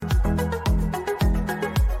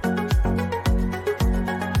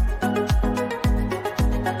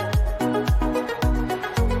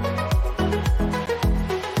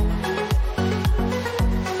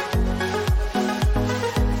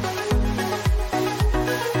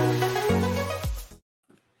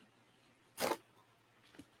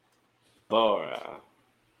Abora.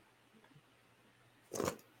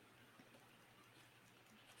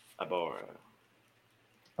 Abora.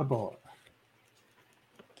 Abora.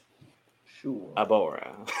 Sure.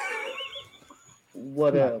 Abora.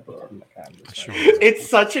 Whatever. Sure. It's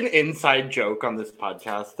such an inside joke on this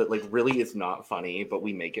podcast that like really is not funny, but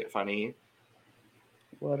we make it funny.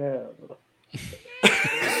 Whatever.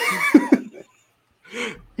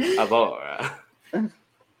 Abora.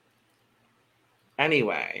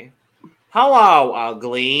 Anyway, hello,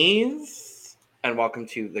 uglies, and welcome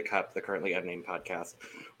to The Cup, the currently unnamed podcast,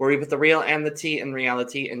 where we put the real and the tea in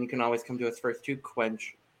reality, and you can always come to us first to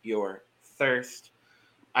quench your thirst.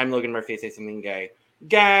 I'm Logan Murphy, say something gay.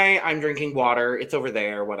 Gay, I'm drinking water. It's over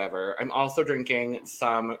there, whatever. I'm also drinking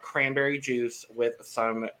some cranberry juice with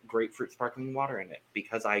some grapefruit sparkling water in it,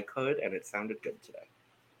 because I could, and it sounded good today.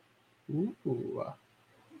 Ooh.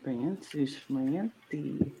 Fancy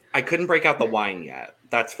schmancy. I couldn't break out the wine yet.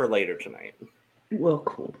 That's for later tonight. Well,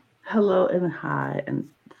 cool. Hello and hi and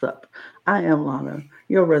what's up? I am Lana,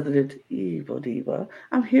 your resident evil diva.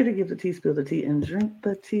 I'm here to give the tea, spill the tea, and drink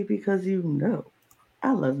the tea because you know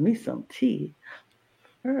I love me some tea.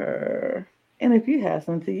 And if you have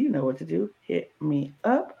some tea, you know what to do. Hit me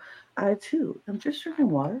up. I too am just drinking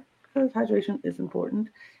water because hydration is important,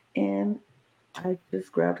 and I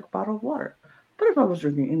just grabbed a bottle of water. But if I was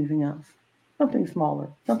drinking anything else, something smaller,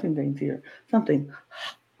 something daintier, something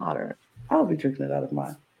hotter, I would be drinking it out of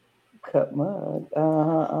my cup mug.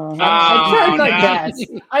 I tried my best.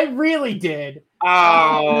 I really did.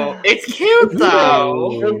 Oh, it's cute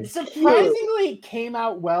though. It's Surprisingly, it came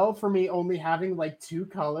out well for me only having like two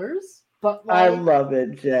colors. But I like, love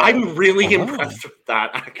it, Jack. I'm really Wow. impressed with that,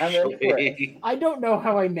 I'm actually. I don't know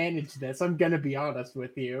how I managed this. I'm gonna be honest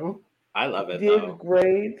with you. I love it, did though.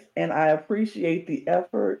 great, and I appreciate the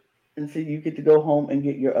effort. And so you get to go home and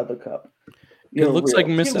get your other cup. It looks like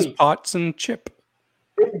real. Mrs. Kiwi. Potts and Chip.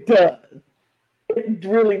 It does. It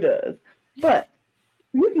really does. But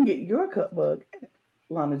you can get your cup mug at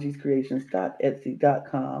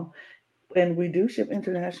lanagcreations.etsy.com. And we do ship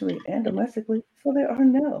internationally and domestically, so there are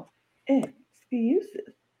no excuses.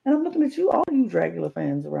 And I'm looking at you, all you Dragula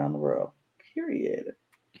fans around the world. Period.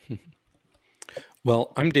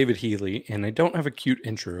 Well, I'm David Healy, and I don't have a cute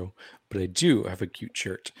intro, but I do have a cute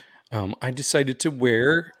shirt. I decided to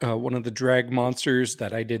wear one of the drag monsters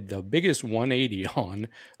that I did the biggest 180 on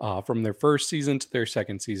from their first season to their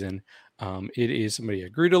second season. It is somebody I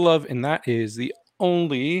grew to love, and that is the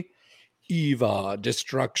only Eva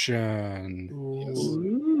Destruction.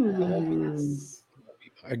 Ooh.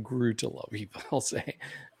 I grew to love Eva, I'll say.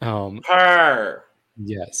 Her.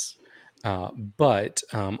 Yes. But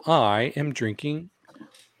I am drinking.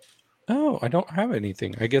 Oh, I don't have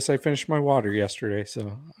anything. I guess I finished my water yesterday,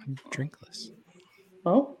 so I'm drinkless.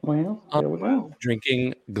 Oh, well, there we go.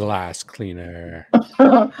 Drinking glass cleaner.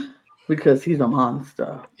 Because he's a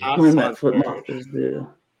monster. And that's what monsters do.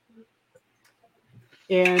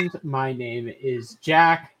 And my name is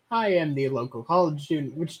Jack. I am the local college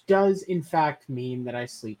student, which does in fact mean that I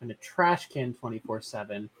sleep in a trash can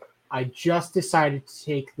 24/7. I just decided to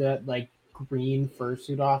take the like green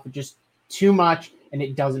fursuit off. It's just too much, and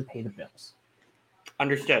it doesn't pay the bills.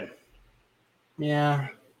 Understood. Yeah.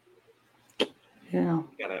 Yeah.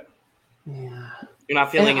 Get it. Yeah. You're not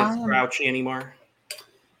feeling And as grouchy anymore?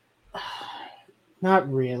 Not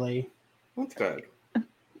really. That's good.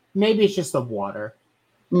 Maybe it's just the water.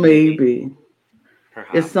 Maybe.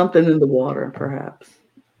 Perhaps. It's something in the water, perhaps.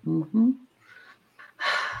 Mm-hmm.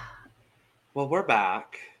 Well, we're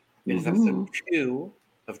back. It is episode 2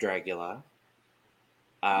 of Dragula.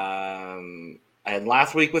 And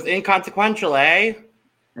last week was inconsequential, eh?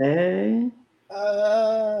 Hey.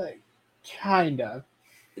 Kind of.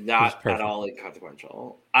 Not at all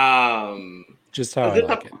inconsequential. Just how I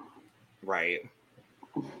like it. Right.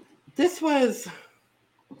 This was,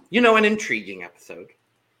 an intriguing episode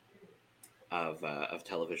of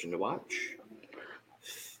television to watch.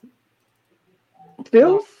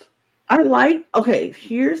 Feels.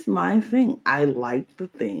 Here's my thing. I liked the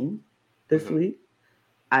theme this week.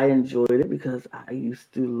 I enjoyed it because I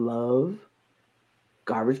used to love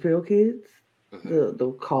Garbage Pail Kids,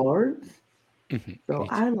 the cards. So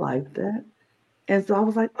I liked that. And so I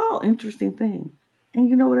was like, oh, interesting thing. And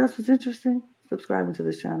you know what else was interesting? Subscribing to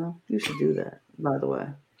this channel. You should do that, by the way.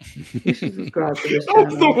 You should subscribe to this channel.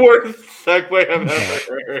 That was the worst segue I've ever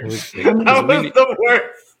heard. That was the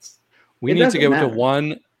worst. We need to go to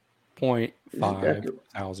 1.5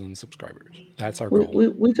 thousand subscribers. That's our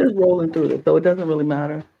goal. We just rolling through it, so it doesn't really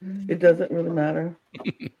matter. It doesn't really matter.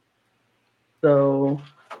 So,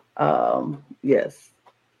 yes.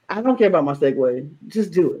 I don't care about my segue.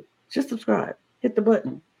 Just do it. Just subscribe. Hit the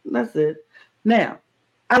button. That's it. Now,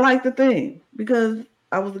 I like the theme because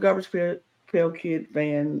I was a Pail Kid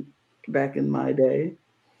fan back in my day.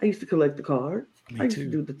 I used to collect the cards. I Me used to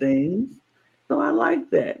too. do the things. So I like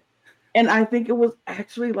that. And I think it was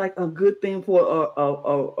actually like a good thing for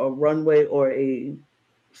a runway or a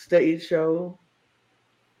stage show.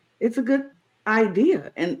 It's a good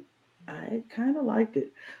idea. And I kind of liked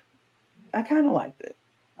it. I kind of liked it.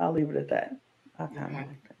 I'll leave it at that. I kind of Okay.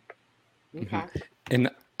 liked it. Okay. And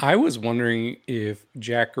I was wondering if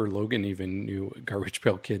Jack or Logan even knew what Garbage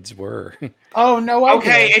Pail Kids were. Oh no, I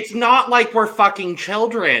Okay, did. it's not like we're fucking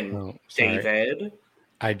children, Oh, sorry. David.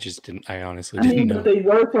 I just didn't. I honestly I didn't mean, know. but they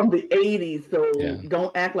were from the 80s, so Yeah.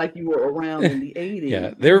 don't act like you were around in the 80s.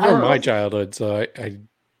 Yeah, they were You from my weren't. childhood, so I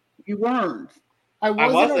You weren't. I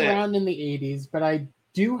wasn't wasn't. around in the 80s, but I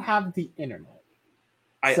do have the internet.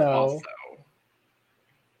 I So- also.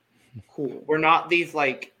 Cool. We're not these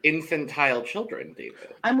like infantile children,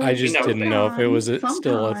 David. mean, I just didn't know if it was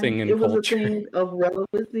still a thing in it was culture. a thing of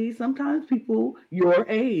relevancy. Sometimes people your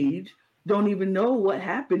age don't even know what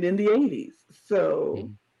happened in the 80s. So,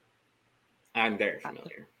 I'm very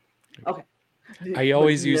familiar. okay. I But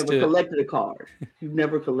always you used never to. collected a card. You've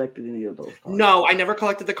never collected any of those cards. No, I never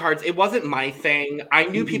collected the cards. It wasn't my thing. I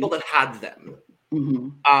knew people that had them.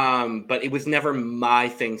 Mm-hmm. But it was never my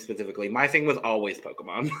thing specifically. My thing was always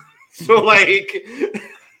Pokemon. So like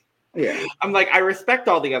Yeah. I'm like, I respect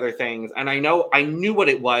all the other things, and I knew what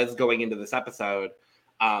it was going into this episode.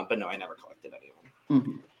 But no, I never collected anyone.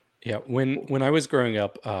 Mm-hmm. Yeah, when I was growing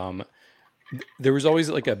up, there was always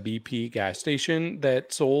like a BP gas station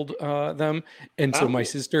that sold them, and so my Oh.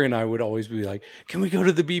 sister and I would always be like, "Can we go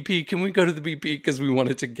to the BP? Can we go to the BP?" Because we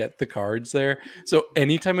wanted to get the cards there. So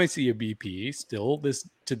anytime I see a BP, still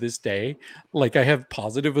to this day, like I have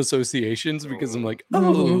positive associations because I'm like,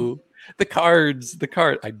 "Oh, the cards, the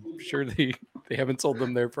card." I'm sure they haven't sold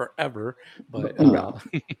them there forever, but No.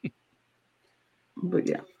 But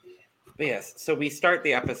yeah. But yes, so we start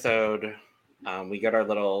the episode. We get our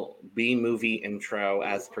little B-movie intro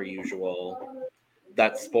as per usual.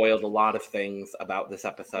 That spoiled a lot of things about this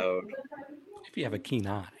episode. if you have a keen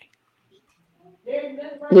eye.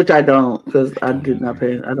 Which I don't, because I did not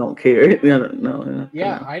pay. I don't care. No.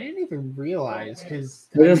 Yeah, I didn't even realize because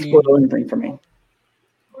They didn't spoil anything for me.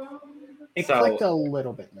 it So- clicked a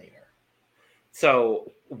little bit later.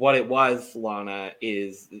 So what it was, Lana,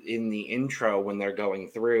 is in the intro when they're going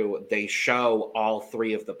through, they show all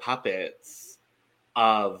three of the puppets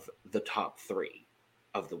of the top three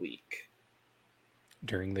of the week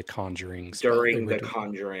During the Conjuring spell they during were the doing.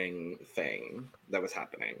 Conjuring thing that was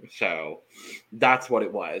happening. So that's what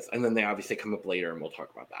it was. And then they obviously come up later, and we'll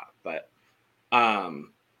talk about that. But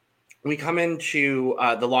we come into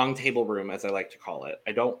the long table room, as I like to call it.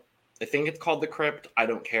 I think it's called the crypt. I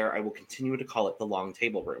don't care. I will continue to call it the long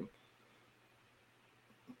table room.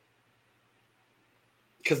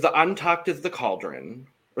 Because the untucked is the cauldron,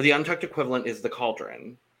 or the untucked equivalent is the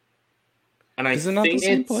cauldron. And I Is it not the think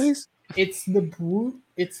same place? It's the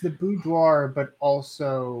boudoir, but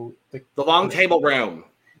also the long table room.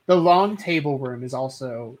 The long table room is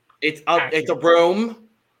also It's a room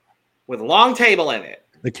with a long table in it.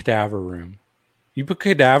 The cadaver room. You put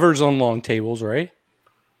cadavers on long tables, right?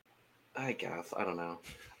 I guess. I don't know.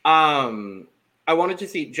 I wanted to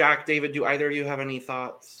see, Jack, David, do either of you have any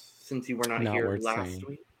thoughts since you were not Not here worth last saying.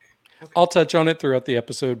 week? Okay. I'll touch on it throughout the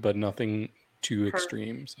episode, but nothing too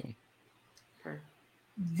extreme. So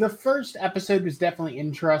the first episode was definitely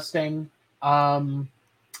interesting.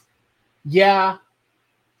 Yeah.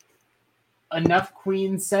 Enough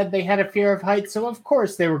queens said they had a fear of heights, so of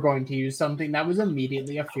course they were going to use something that was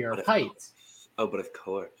immediately a fear of heights. Oh, but of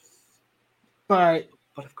course. But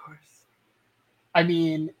of course. I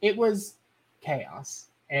mean, it was chaos,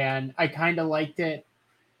 and I kind of liked it.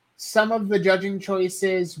 Some of the judging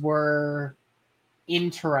choices were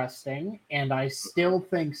interesting, and I still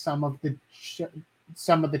think some of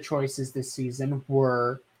the choices this season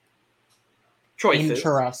were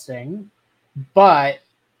interesting. But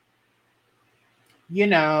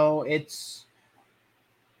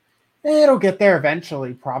it'll get there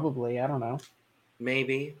eventually. Probably, I don't know.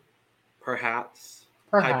 Maybe, perhaps.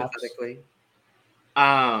 Hypothetically.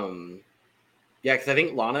 Yeah, because I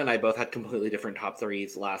think Lana and I both had completely different top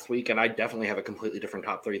threes last week, and I definitely have a completely different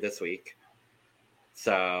top three this week.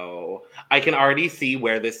 So I can already see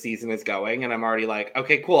where this season is going, and I'm already like,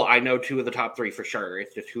 okay, cool. I know two of the top three for sure.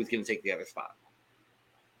 It's just who's going to take the other spot.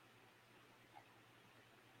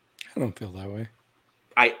 I don't feel that way.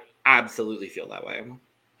 I absolutely feel that way.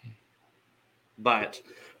 But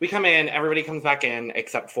we come in, everybody comes back in,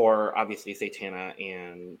 except for obviously Satana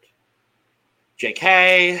and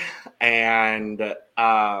JK, and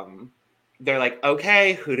they're like,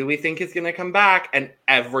 okay, who do we think is going to come back? And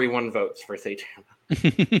everyone votes for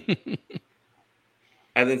Satana.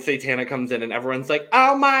 And then Satana comes in and everyone's like,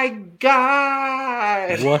 oh my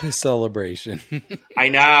God. What a celebration. I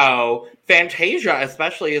know. Fantasia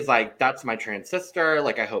especially is like, that's my trans sister.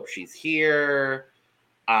 Like, I hope she's here.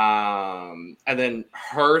 And then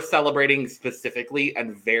her celebrating specifically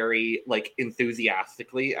and very like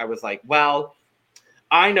enthusiastically, I was like, well,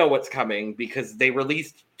 I know what's coming because they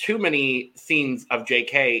released too many scenes of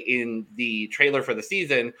JK in the trailer for the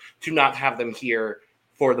season to not have them here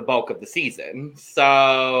for the bulk of the season.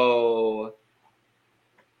 So,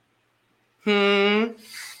 Yeah.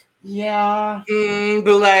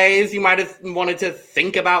 Boulets, you might have wanted to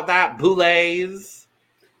think about that, Boulets.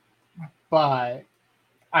 But,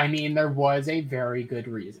 I mean, there was a very good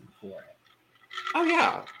reason for it. Oh,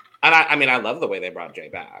 yeah. And I love the way they brought Jay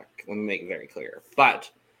back. Let me make it very clear.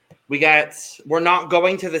 But we're not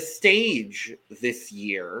going to the stage this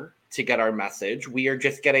year to get our message. We are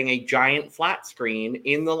just getting a giant flat screen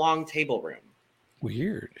in the long table room.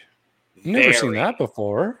 Weird. Never seen that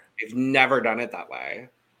before. We've never done it that way.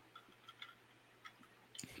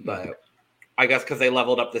 But I guess because they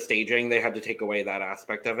leveled up the staging, they had to take away that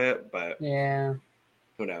aspect of it. But yeah,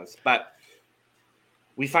 who knows? But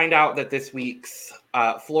we find out that this week's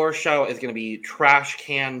floor show is going to be Trash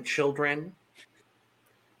Can Children.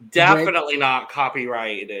 Definitely not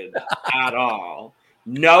copyrighted at all.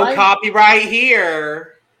 No copyright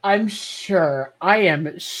here. I am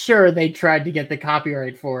sure they tried to get the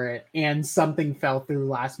copyright for it and something fell through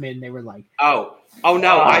last minute and they were like, oh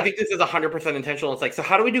no, I think this is 100% intentional. It's like, so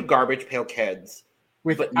how do we do Garbage Pail Kids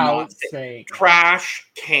without saying Trash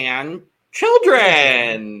Can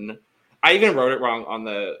Children? I even wrote it wrong on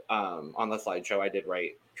the slideshow. I did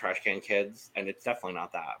write Trash Can Kids, and it's definitely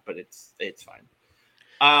not that, but it's fine.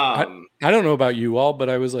 I don't know about you all, but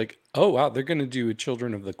I was like, oh wow, they're going to do a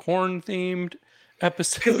Children of the Corn themed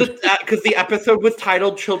episode. Because the episode was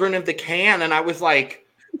titled Children of the Can, and I was like,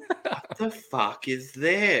 what the fuck is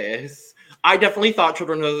this? I definitely thought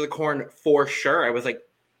Children of the Corn for sure. I was like,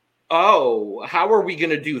 oh, how are we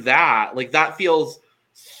going to do that? Like, that feels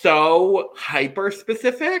so hyper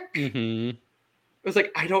specific. Mm-hmm. It was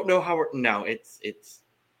like, I don't know how no, it's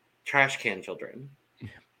Trash Can Children.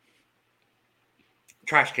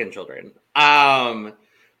 Trash Can Children.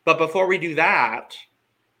 But before we do that,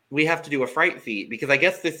 we have to do a fright feat because I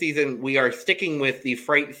guess this season we are sticking with the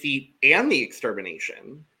fright feat and the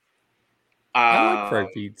extermination. I like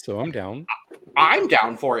fright feat, so I'm down. I'm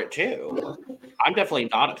down for it too. I'm definitely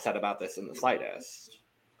not upset about this in the slightest.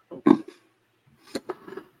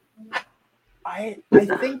 I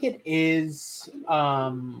think it is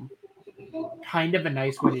kind of a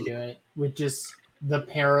nice way to do it with just the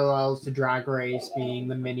parallels to Drag Race being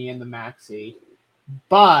the mini and the maxi.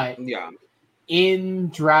 But yeah,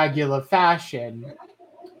 in Dragula fashion,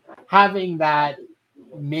 having that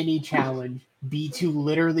mini challenge be to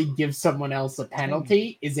literally give someone else a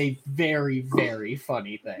penalty is a very, very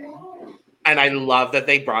funny thing. And I love that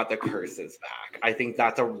they brought the curses back. I think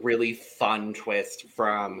that's a really fun twist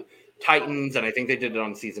from Titans, and I think they did it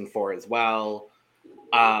on season 4 as well.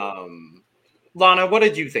 Lana, what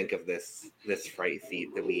did you think of this fright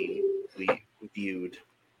feat that we viewed?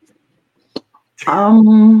 I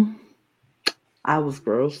was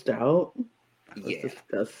grossed out. I was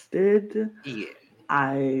disgusted. Yeah.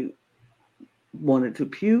 I wanted to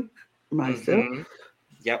puke myself. Mm-hmm.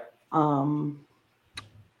 Yep.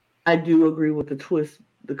 I do agree with the twist,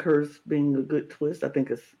 the curse being a good twist. I think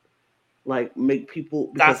it's like make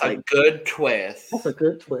people. That's a good twist. That's a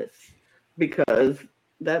good twist because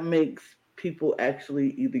that makes people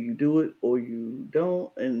actually either you do it or you don't,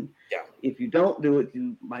 and if you don't do it,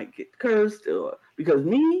 you might get cursed. Or because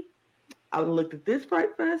me, I would have looked at this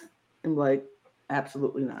Fright Fest and like,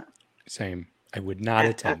 absolutely not. Same. I would not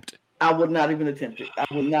attempt. I would not even attempt it. I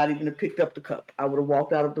would not even have picked up the cup. I would have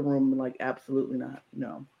walked out of the room and like, absolutely not.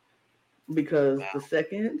 No. Because the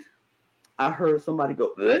second I heard somebody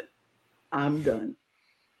go, I'm done.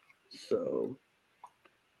 So,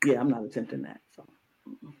 yeah, I'm not attempting that. So.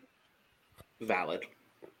 Valid.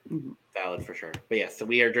 Mm-hmm. Valid for sure. But yes, so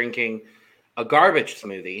we are drinking a garbage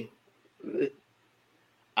smoothie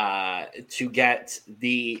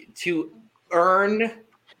to earn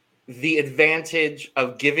the advantage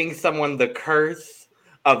of giving someone the curse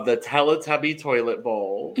of the Teletubby toilet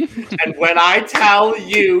bowl. And when I tell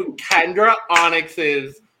you Kendra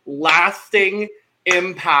Onyx's lasting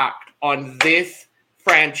impact on this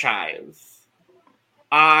franchise,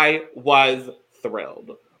 I was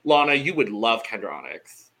thrilled. Lana, you would love Kendra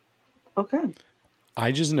Onyx. Okay.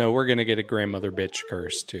 I just know we're gonna get a grandmother bitch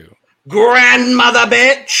curse too. Grandmother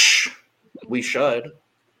bitch! We should.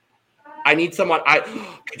 I need someone.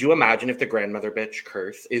 Could you imagine if the grandmother bitch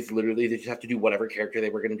curse is literally they just have to do whatever character they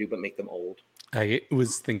were going to do, but make them old? I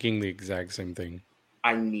was thinking the exact same thing.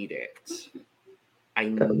 I need it. I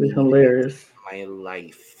That would be need hilarious. my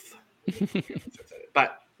life.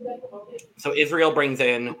 But so Israel brings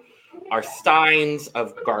in our steins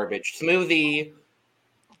of garbage smoothie,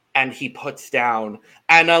 and he puts down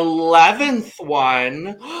an 11th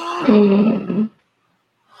one.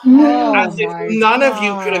 As if my none of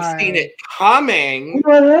you could have seen God. it coming.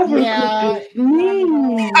 Whatever Yeah. could this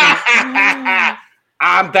mean?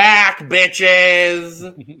 I'm back, bitches.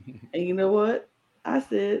 And you know what? I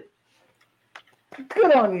said,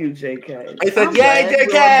 good on you, JK. I said, I'm yay, glad you're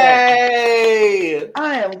back. JK!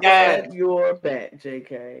 I am glad you're back,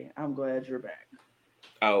 JK. I'm glad you're back.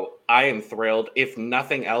 Oh, I am thrilled, if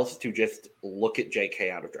nothing else, to just look at JK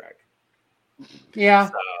out of drag. Yeah.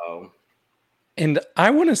 So, And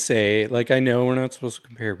I want to say, like, I know we're not supposed to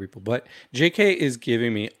compare people, but JK is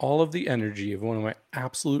giving me all of the energy of one of my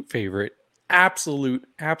absolute favorite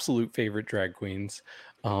drag queens.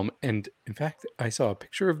 And in fact, I saw a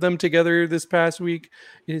picture of them together this past week.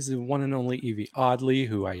 It is the one and only Evie Oddly,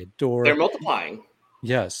 who I adore. they're multiplying.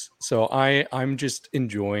 Yes. So I'm just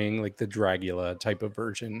enjoying like the Dragula type of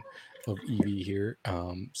version of Evie here.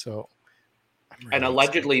 So I'm really And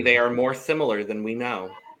allegedly, excited. they are more similar than we know.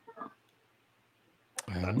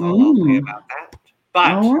 That's Well, all I'll say about that.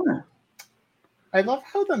 But All right. I love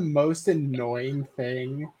how the most annoying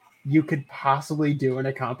thing you could possibly do in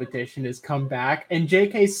a competition is come back, and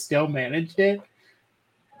JK still managed it.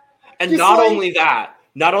 and just not like- only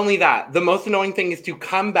that, the most annoying thing is to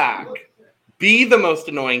come back, be the most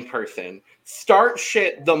annoying person, start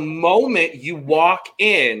shit the moment you walk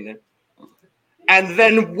in, and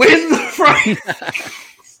then win the prize.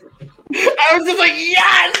 I was just like,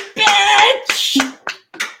 yes, bitch!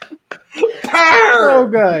 So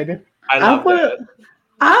good. I love it.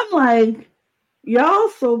 I'm like, y'all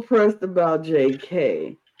so pressed about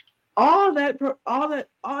JK. All they had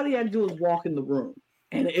to do is walk in the room,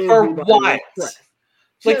 and For everybody what? was pressed.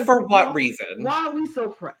 Like, Just for what why- reason? Why are we so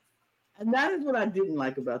pressed? And that is what I didn't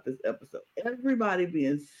like about this episode. Everybody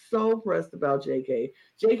being so pressed about JK.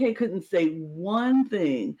 JK couldn't say one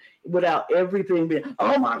thing without everything being,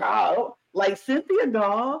 oh my God. Like Cynthia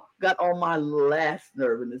Doll got on my last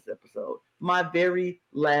nerve in this episode. My very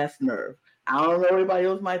last nerve. I don't know what anybody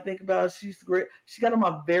else might think about. She's great. She got on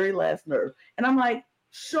my very last nerve. And I'm like,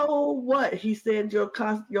 so what? He said your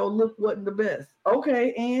look wasn't the best.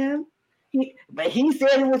 Okay, and but he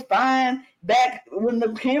said it was fine back when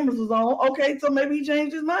the cameras was on. Okay, so maybe he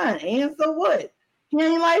changed his mind. And so what? He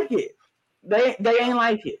ain't like it. They ain't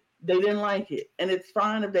like it. They didn't like it. And it's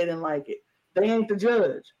fine if they didn't like it. They ain't the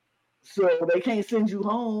judge. So they can't send you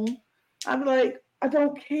home. I'd be like, I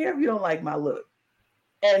don't care if you don't like my look.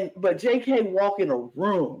 But JK walk in a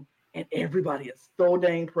room and everybody is so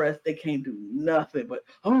dang pressed they can't do nothing but,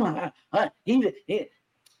 oh my God, I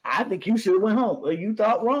think you should have went home. Well, you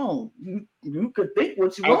thought wrong. You could think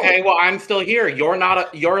what you want. Okay, well, I'm still here. Your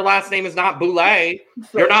last name is not Boulet.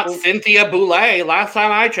 You're not Cynthia Boulet. Last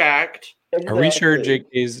time I checked. Exactly. Are we sure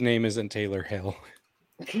JK's name isn't Taylor Hill?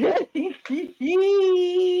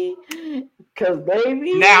 Because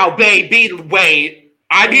baby. Now, baby, wait.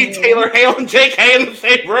 I need Taylor Hale and JK in the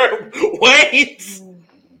same room. Wait.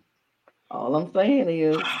 All I'm saying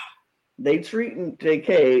is they treating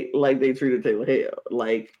JK like they treated Taylor Hale.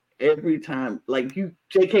 Like every time, like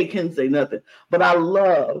JK can say nothing. But I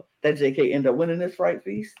love that JK ended up winning this Fright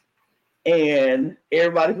Feast. And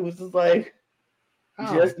everybody who was just like,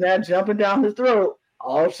 just now jumping down his throat,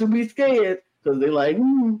 all should be scared because they're like,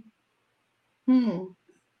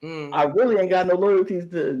 I really ain't got no loyalties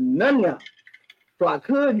to none of y'all. So I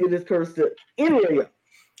could give this curse to any of y'all.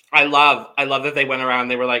 I love that they went around.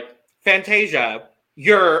 They were like, Fantasia,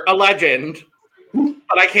 you're a legend,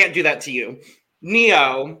 but I can't do that to you.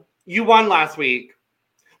 Neo, you won last week,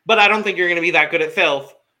 but I don't think you're going to be that good at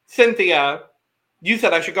filth. Cynthia, you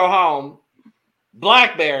said I should go home.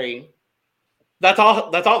 Blackberry. That's all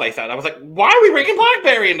they said. I was like, why are we bringing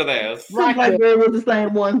Blackberry into this? Blackberry was the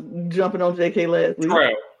same one jumping on JK last week.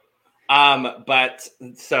 True. But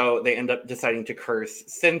so they end up deciding to curse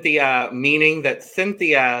Cynthia, meaning that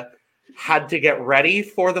Cynthia had to get ready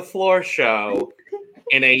for the floor show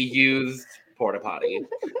in a used porta potty.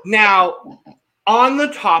 Now, on the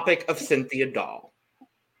topic of Cynthia Doll,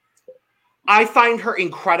 I find her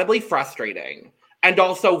incredibly frustrating and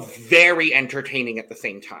also very entertaining at the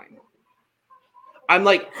same time. I'm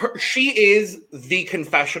like, she is the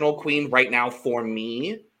confessional queen right now for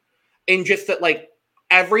me, in just that, like,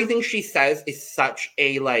 everything she says is such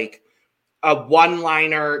a like a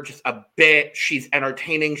one-liner, just a bit. She's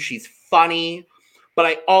entertaining, she's funny, but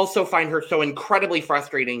I also find her so incredibly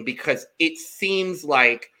frustrating because it seems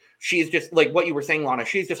like she's just like what you were saying, Lana.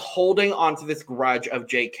 She's just holding on to this grudge of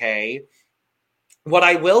JK. What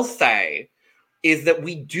I will say is that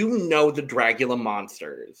we do know the Dragula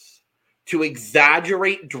monsters to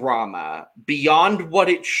exaggerate drama beyond what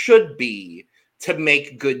it should be to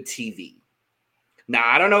make good TV. Now,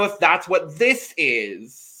 I don't know if that's what this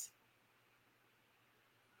is,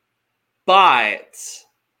 but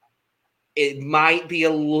it might be a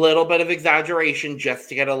little bit of exaggeration just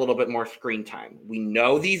to get a little bit more screen time. We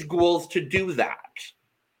know these ghouls to do that.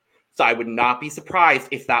 So I would not be surprised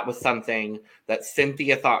if that was something that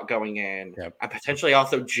Cynthia thought going in, and potentially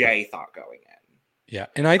also Jay thought going in. Yeah,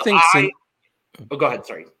 and I think... Oh, go ahead,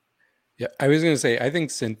 sorry. Yeah, I was going to say, I think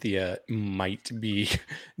Cynthia might be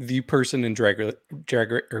the person in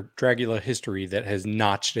Dragula history that has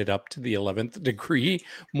notched it up to the 11th degree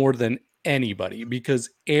more than anybody, because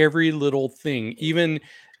every little thing, even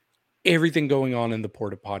everything going on in the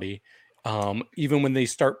porta potty, even when they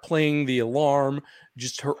start playing the alarm,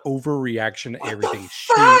 just her overreaction to everything.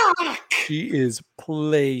 She is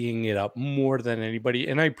playing it up more than anybody,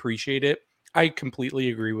 and I appreciate it. I completely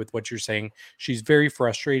agree with what you're saying. She's very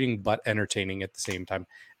frustrating, but entertaining at the same time.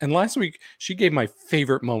 And last week, she gave my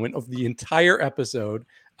favorite moment of the entire episode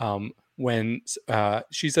when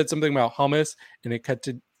she said something about hummus, and it cut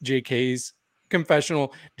to JK's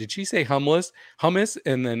confessional. Did she say hummus?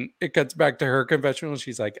 And then it cuts back to her confessional.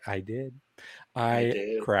 She's like, I did.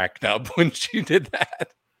 I cracked up when she did that.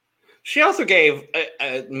 She also gave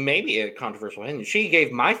maybe a controversial hint. She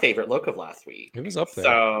gave my favorite look of last week. It was up there.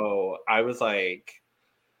 So I was like,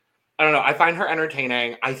 I don't know. I find her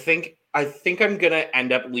entertaining. I think I'm gonna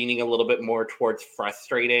end up leaning a little bit more towards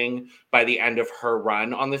frustrating by the end of her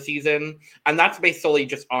run on the season, and that's based solely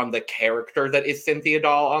just on the character that is Cynthia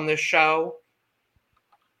Doll on this show.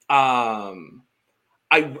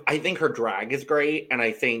 I think her drag is great, and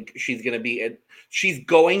I think she's going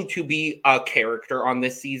to be a character on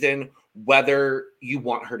this season, whether you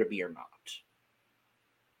want her to be or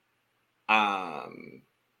not.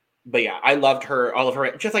 But yeah, I loved her, all of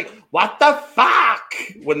her, just like, what the fuck,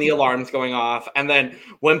 when the alarm's going off. And then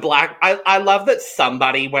when I love that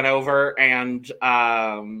somebody went over and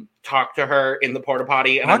talked to her in the porta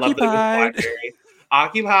potty, and Occupied. I love that it was Blackberry.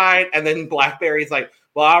 Occupied, and then Blackberry's like,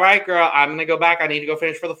 well, all right, girl, I'm going to go back. I need to go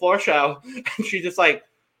finish for the floor show. And she's just like,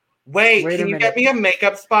 wait can you get me a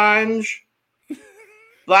makeup sponge?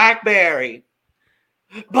 Blackberry.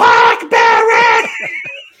 Blackberry!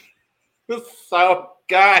 It's so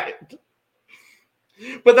good.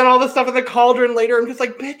 But then all the stuff in the cauldron later, I'm just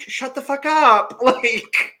like, bitch, shut the fuck up.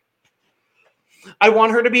 Like, I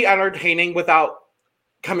want her to be entertaining without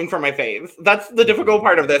coming from my face. That's the difficult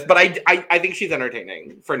part of this. But I think she's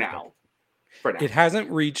entertaining for now. It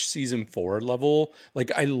hasn't reached season 4 level.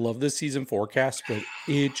 Like, I love the season 4 cast, but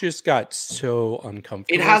it just got so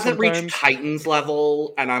uncomfortable. It hasn't reached Titans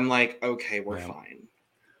level, and I'm like, okay, we're fine.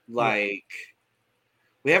 Like,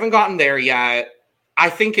 we haven't gotten there yet.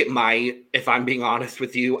 I think it might, if I'm being honest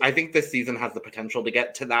with you. I think this season has the potential to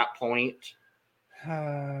get to that point.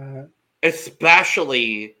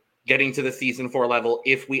 Especially getting to the season 4 level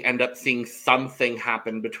if we end up seeing something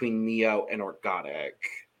happen between Neo and Orgotic.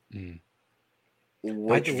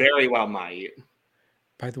 Which very well might.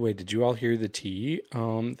 By the way, did you all hear the tea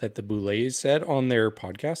that the Boulet said on their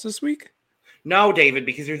podcast this week? No, David,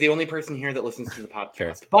 because you're the only person here that listens to the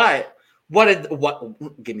podcast. Fair.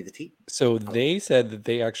 But give me the tea. So they said that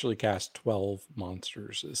they actually cast 12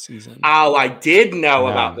 monsters this season. Oh, I did know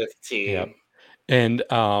about this tea. Yep. And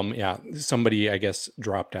somebody, I guess,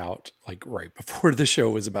 dropped out like right before the show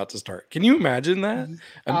was about to start. Can you imagine that?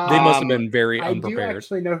 They must have been very unprepared. I do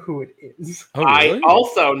actually know who it is. Oh, really? I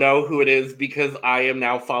also know who it is because I am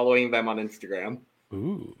now following them on Instagram.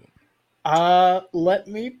 Ooh. Let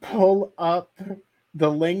me pull up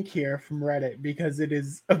the link here from Reddit because it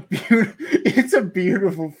is it's a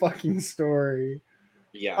beautiful fucking story.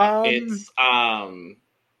 Yeah, it's oh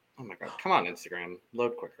my god, come on Instagram,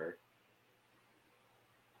 load quicker.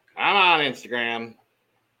 I'm on Instagram.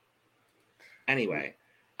 Anyway,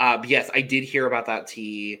 yes, I did hear about that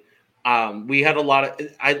tea. We had a lot of.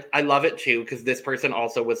 I love it too because this person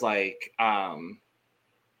also was like, oh,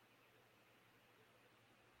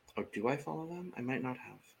 do I follow them? I might not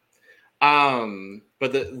have.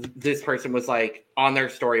 But this person was like on their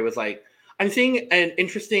story was like, I'm seeing an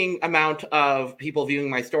interesting amount of people viewing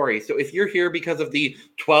my story. So if you're here because of the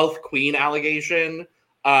 12th Queen allegation,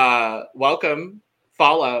 welcome.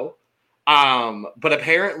 Follow. But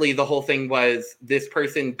apparently the whole thing was this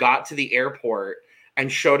person got to the airport and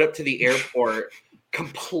showed up to the airport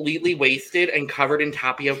completely wasted and covered in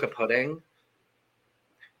tapioca pudding.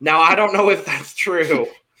 Now, I don't know if that's true,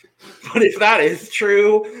 but if that is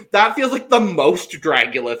true, that feels like the most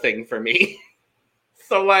Dragula thing for me.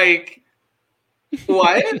 So, like,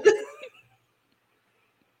 what?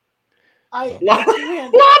 I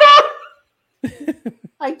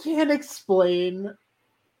can't explain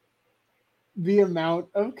the amount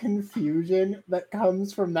of confusion that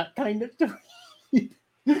comes from that kind of tweet.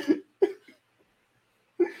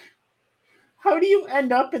 How do you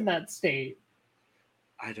end up in that state?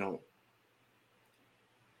 I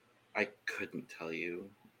couldn't tell you.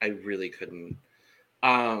 I really couldn't.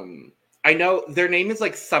 I know their name is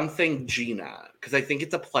like something Gina, because I think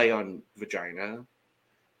it's a play on vagina.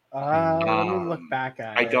 Let me look back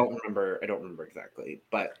at it. I don't remember exactly,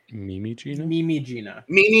 but Mimi Gina? Mimi Gina.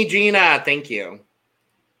 Mimi Gina, thank you.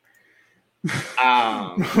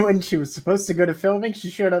 When she was supposed to go to filming, she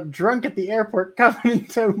showed up drunk at the airport covered in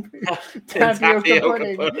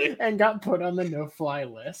tapioca pudding and got put on the no-fly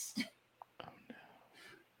list.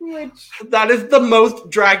 Which that is the most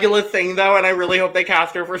Dragula thing, though, and I really hope they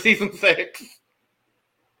cast her for season 6.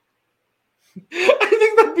 I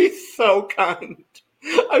think that'd be so kind.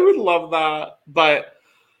 I would love that, but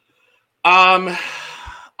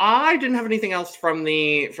I didn't have anything else from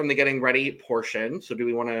the getting ready portion. So do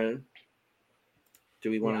we want to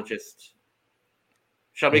just?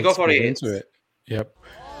 Shall we go for it? Into it. Yep.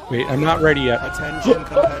 Wait, I'm not ready yet. Attention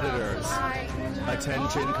competitors.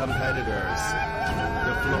 Attention competitors.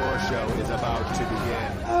 The floor show is about to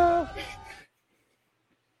begin.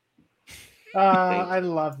 I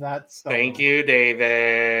love that song. Thank you,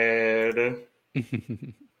 David.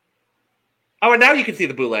 Oh, and now you can see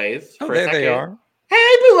the Boulets. Oh, there they are.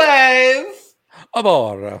 Hey, Boulets!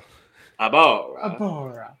 Abora.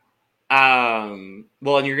 Abora.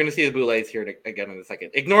 Well, and you're going to see the Boulets here again in a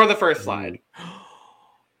second. Ignore the first slide.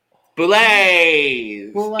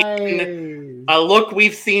 Boulets! Boulets! A look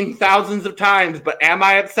we've seen thousands of times, but am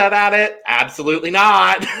I upset at it? Absolutely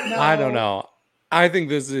not. No. I don't know. I think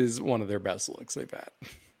this is one of their best looks they've had.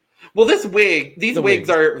 Well, these wigs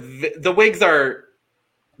are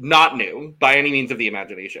not new by any means of the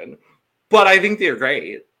imagination, but I think they're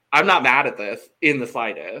great. I'm not mad at this in the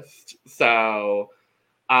slightest. So,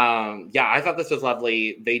 yeah, I thought this was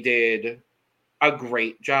lovely. They did a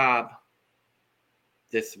great job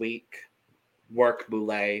this week. Work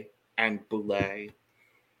Boulet and Boulet.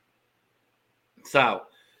 So,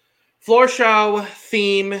 floor show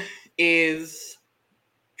theme is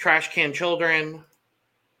trash can children.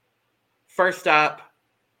 First up,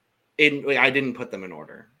 I didn't put them in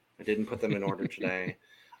order. I didn't put them in order today.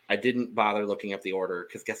 I didn't bother looking up the order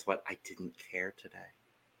because guess what? I didn't care today.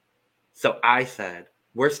 So I said,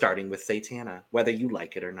 we're starting with Satana, whether you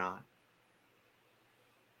like it or not.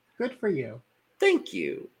 Good for you. Thank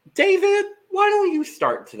you. David, why don't you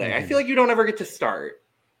start today? I feel like you don't ever get to start.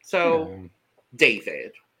 So,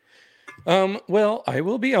 David. Well, I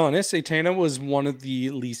will be honest. Satana was one of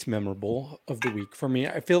the least memorable of the week for me.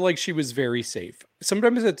 I feel like she was very safe.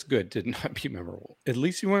 Sometimes it's good to not be memorable. At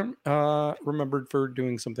least you weren't remembered for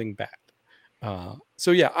doing something bad.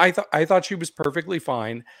 So yeah, I thought she was perfectly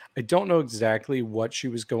fine. I don't know exactly what she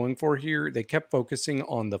was going for here. They kept focusing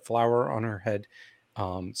on the flower on her head.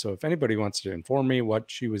 So if anybody wants to inform me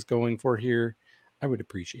what she was going for here, I would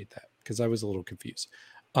appreciate that because I was a little confused.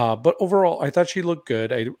 But overall, I thought she looked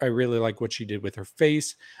good. I really like what she did with her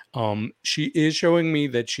face. She is showing me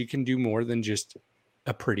that she can do more than just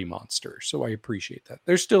a pretty monster. So I appreciate that.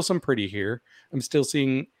 There's still some pretty here. I'm still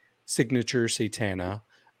seeing signature Satana.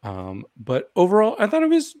 But overall, I thought it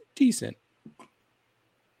was decent.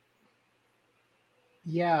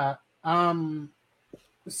 Yeah.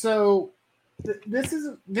 So this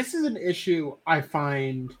is an issue I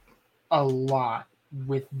find a lot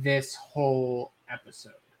with this whole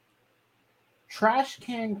episode. Trash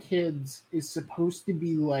Can Kids is supposed to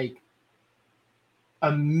be like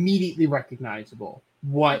immediately recognizable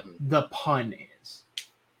what the pun is.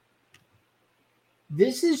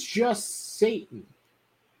 This is just Satan.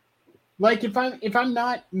 Like if I'm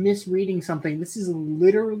not misreading something, this is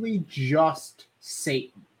literally just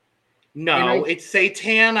Satan. No, it's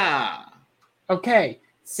Satana. Okay,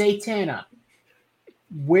 Satana.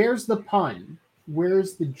 Where's the pun?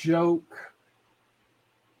 Where's the joke?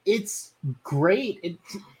 It's great.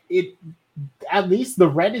 It at least the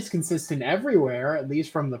red is consistent everywhere, at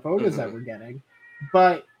least from the photos that we're getting.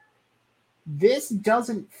 But this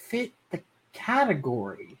doesn't fit the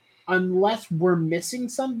category unless we're missing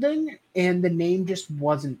something and the name just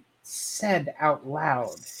wasn't said out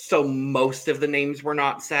loud. So most of the names were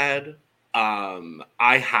not said.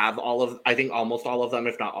 I have I think almost all of them,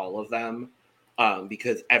 if not all of them,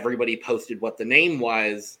 because everybody posted what the name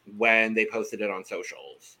was when they posted it on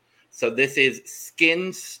socials. So this is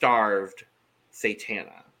Skin Starved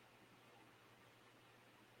Satana.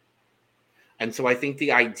 And so I think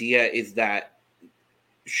the idea is that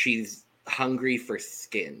she's hungry for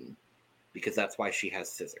skin because that's why she has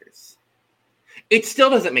scissors. It still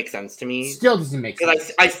doesn't make sense to me. Still doesn't make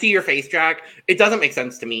sense. I see your face, Jack. It doesn't make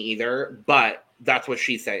sense to me either, but that's what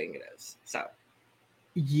she's saying it is. So,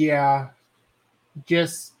 yeah,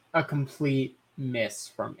 just a complete miss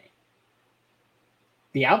from me.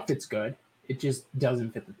 The outfit's good. It just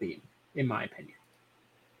doesn't fit the theme, in my opinion.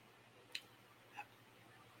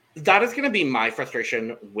 That is going to be my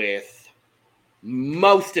frustration with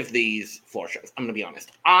most of these floor shows. I'm going to be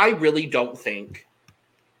honest. I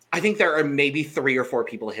think there are maybe 3 or 4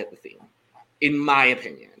 people who hit the theme, in my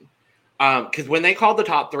opinion. Because when they called the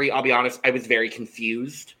top 3, I'll be honest, I was very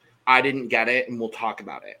confused. I didn't get it, and we'll talk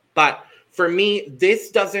about it. But for me,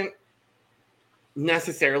 this doesn't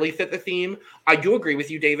necessarily fit the theme. I do agree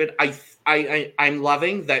with you, David. I'm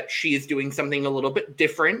loving that she is doing something a little bit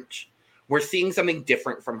different. We're seeing something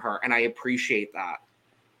different from her, and I appreciate that.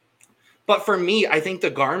 But for me, I think the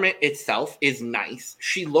garment itself is nice.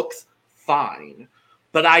 She looks fine,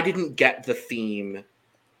 but I didn't get the theme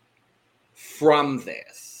from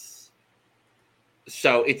this.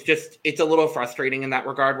 So it's a little frustrating in that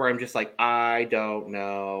regard where I'm just like, I don't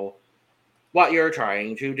know what you're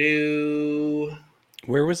trying to do.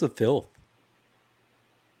 Where was the filth?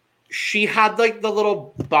 She had like the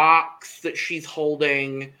little box that she's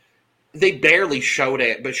holding. They barely showed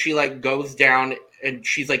it, but she like goes down and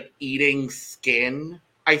she's like eating skin,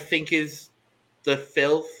 I think is the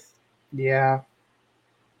filth. Yeah.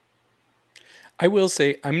 I will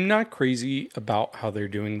say I'm not crazy about how they're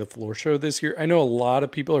doing the floor show this year. I know a lot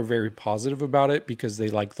of people are very positive about it because they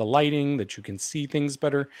like the lighting, that you can see things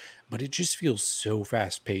better, but it just feels so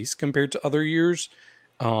fast paced compared to other years.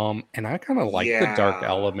 And I kind of like the dark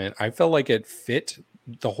element. I felt like it fit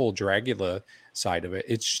the whole Dragula side of it.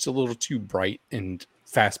 It's just a little too bright and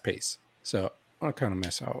fast paced. So I kind of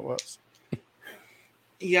miss how it was.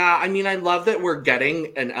 Yeah, I mean, I love that we're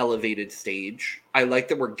getting an elevated stage. I like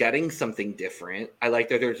that we're getting something different. I like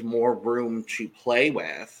that there's more room to play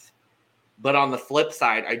with. But on the flip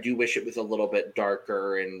side, I do wish it was a little bit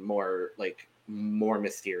darker and more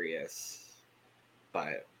mysterious.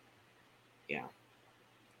 But yeah.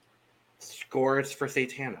 Scores for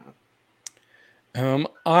Satana. I'm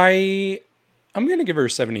gonna give her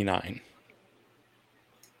 79.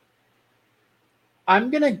 I'm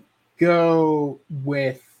gonna go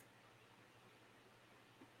with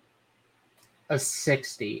a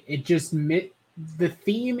 60. It just the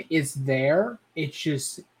theme is there. It's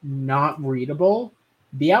just not readable.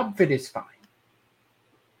 The outfit is fine.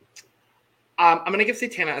 I'm gonna give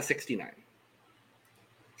Satana a 69.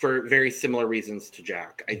 For very similar reasons to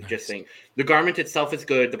Jack. I just think the garment itself is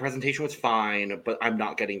good. The presentation was fine, but I'm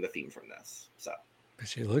not getting the theme from this. So But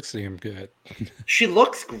she looks damn good. She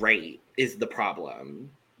looks great is the problem.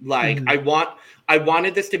 Like I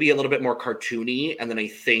wanted this to be a little bit more cartoony, and then I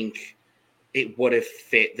think it would have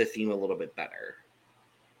fit the theme a little bit better.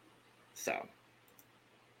 So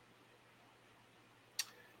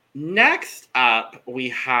next up, we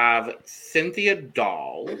have Cynthia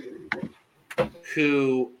Dahl,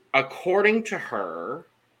 who, according to her,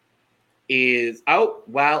 is... Oh,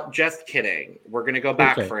 well, just kidding. We're going to go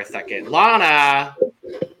back for a second. Lana!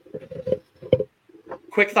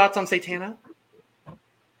 Quick thoughts on Satana?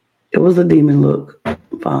 It was a demon look.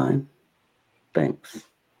 Fine. Thanks.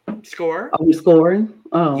 Score? Are we scoring?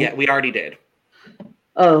 Oh. Yeah, we already did.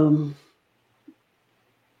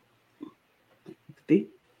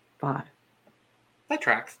 55. That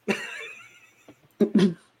tracks.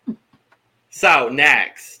 So,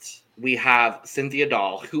 next, we have Cynthia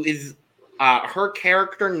Dahl, who is... her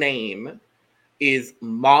character name is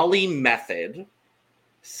Molly Method,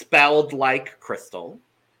 spelled like Crystal.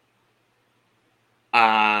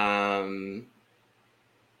 And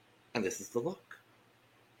this is the look.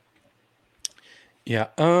 Yeah.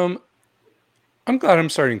 I'm glad I'm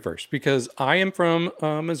starting first because I am from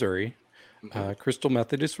Missouri. Crystal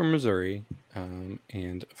Method is from Missouri.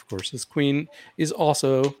 And of course, this queen is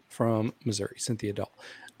also from Missouri, Cynthia Dahl.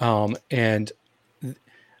 And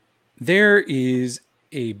there is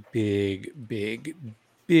a big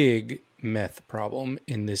meth problem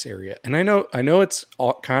in this area. And I know it's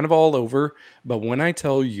kind of all over, but when I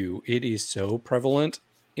tell you it is so prevalent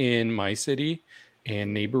in my city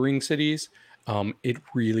and neighboring cities, It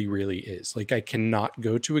really, really is. Like, I cannot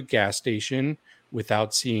go to a gas station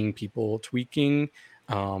without seeing people tweaking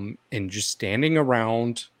and just standing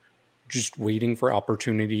around, just waiting for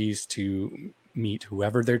opportunities to meet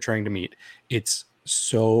whoever they're trying to meet. It's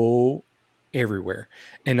so everywhere.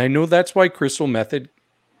 And I know that's why Crystal Method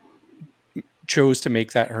chose to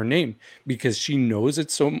make that her name, because she knows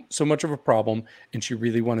it's so much of a problem and she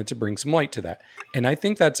really wanted to bring some light to that. And I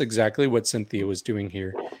think that's exactly what Cynthia was doing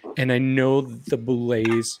here. And I know the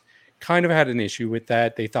Boulets kind of had an issue with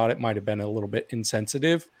that. They thought it might have been a little bit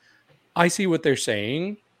insensitive. I see what they're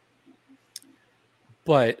saying,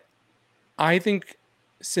 but I think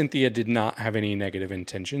Cynthia did not have any negative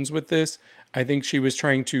intentions with this. I think she was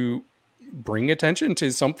trying to bring attention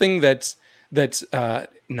to something that's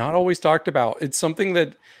not always talked about. It's something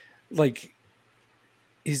that, like,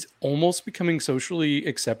 is almost becoming socially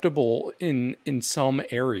acceptable in some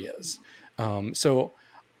areas. So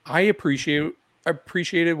I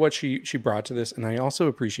appreciated what she brought to this, and I also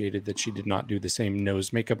appreciated that she did not do the same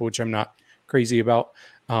nose makeup, which I'm not crazy about.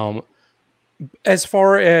 As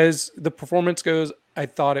far as the performance goes, I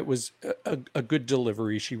thought it was a good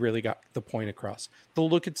delivery. She really got the point across. The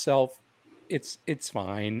look itself, it's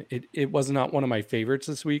fine. It was not one of my favorites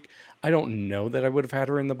this week. I don't know that I would have had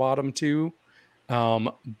her in the bottom two,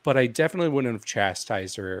 but I definitely wouldn't have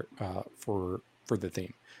chastised her for the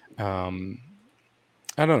theme.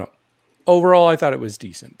 I don't know. Overall, I thought it was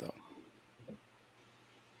decent, though.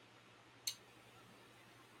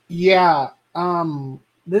 Yeah.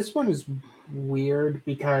 This one is weird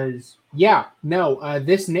because,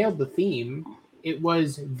 this nailed the theme. It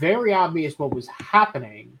was very obvious what was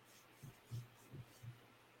happening.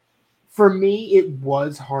 For me, it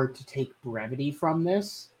was hard to take brevity from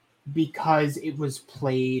this because it was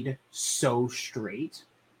played so straight.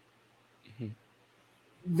 Mhm.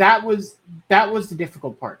 That was the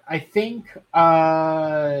difficult part. I think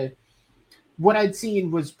what I'd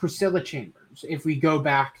seen was Priscilla Chambers. If we go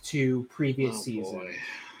back to previous season, boy.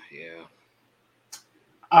 Yeah.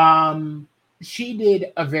 She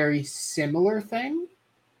did a very similar thing,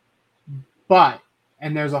 but,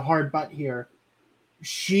 and there's a hard but here,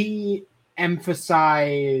 she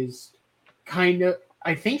emphasized kind of,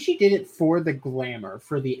 I think she did it for the glamour,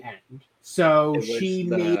 for the end. So she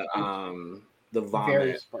made the very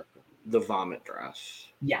vomit, sparkly. the vomit dress.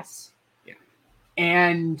 Yes. Yeah.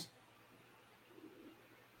 And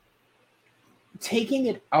taking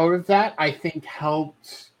it out of that, I think,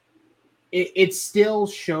 helped. It still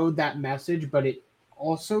showed that message, but it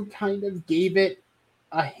also kind of gave it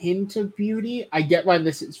a hint of beauty. I get why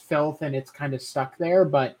this is filth and it's kind of stuck there,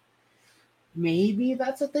 but maybe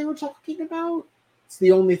that's what they were talking about. It's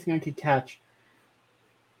the only thing I could catch.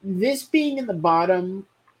 This being in the bottom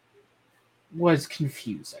was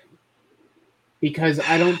confusing because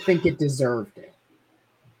I don't think it deserved it.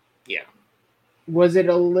 Yeah. Was it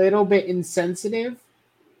a little bit insensitive?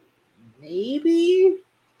 Maybe.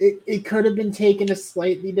 It could have been taken a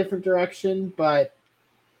slightly different direction, but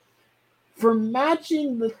for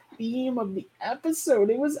matching the theme of the episode,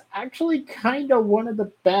 it was actually kind of one of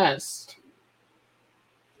the best.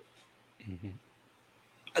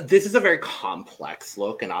 Mm-hmm. This is a very complex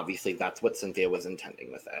look, and obviously that's what Cynthia was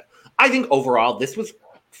intending with it. I think overall this was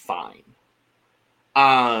fine.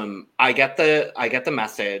 I get the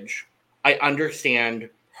message. I understand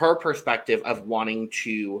her perspective of wanting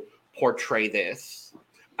to portray this.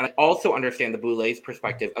 And I also understand the Boulet's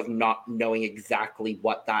perspective of not knowing exactly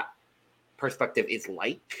what that perspective is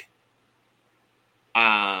like.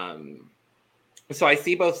 So I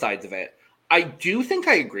see both sides of it. I do think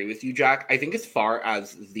I agree with you, Jack. I think as far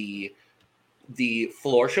as the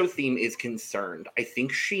floor show theme is concerned, I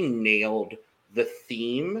think she nailed the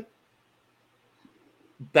theme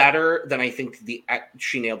better than I think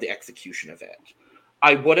she nailed the execution of it.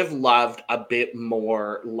 I would have loved a bit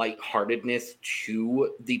more lightheartedness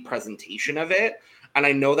to the presentation of it. And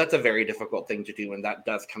I know that's a very difficult thing to do. And that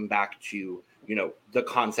does come back to, the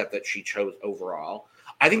concept that she chose overall.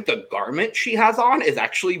 I think the garment she has on is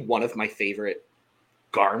actually one of my favorite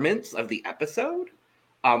garments of the episode.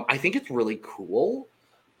 I think it's really cool.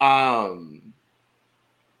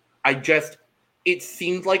 It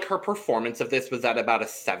seemed like her performance of this was at about a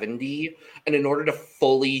 70. And in order to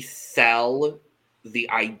fully sell the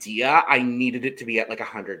idea, I needed it to be at like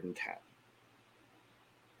 110.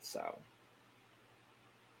 So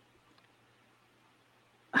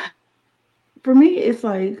for me, it's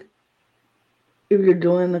like, if you're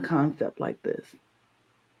doing the concept like this,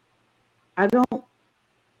 I don't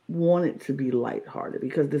want it to be lighthearted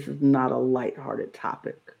because this is not a lighthearted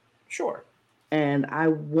topic. Sure. And I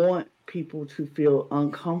want people to feel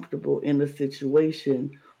uncomfortable in the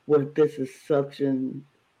situation where this is such an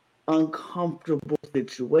uncomfortable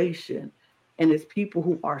situation. And it's people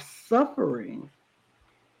who are suffering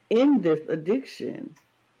in this addiction.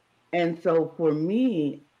 And so for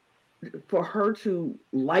me, for her to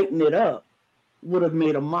lighten it up would have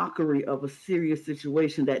made a mockery of a serious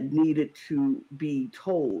situation that needed to be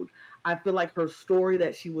told. I feel like her story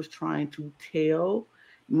that she was trying to tell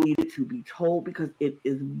needed to be told because it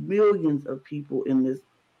is millions of people in this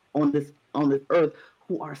on this earth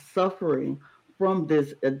who are suffering from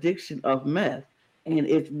this addiction of meth. And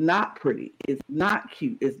it's not pretty. It's not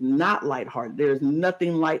cute. It's not lighthearted. There's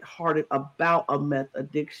nothing lighthearted about a meth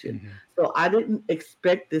addiction. Mhm. So I didn't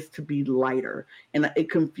expect this to be lighter. And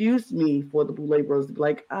it confused me for the Boulet Bros to be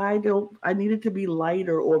like, I needed to be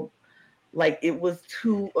lighter, or like it was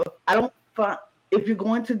too, I don't find, if you're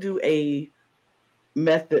going to do a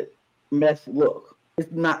method, meth look,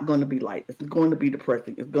 it's not going to be light. It's going to be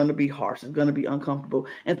depressing. It's going to be harsh. It's going to be uncomfortable.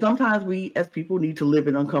 And sometimes we as people need to live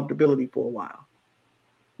in uncomfortability for a while.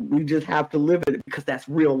 We just have to live it because that's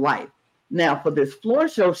real life. Now, for this floor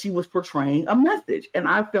show, she was portraying a message. And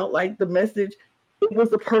I felt like the message, it was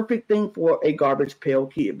the perfect thing for a Garbage Pail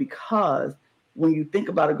Kid, because when you think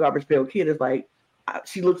about a Garbage Pail Kid, it's like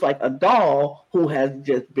she looks like a doll who has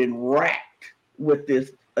just been racked with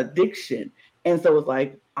this addiction. And so it's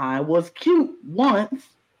like, I was cute once,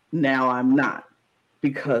 now I'm not,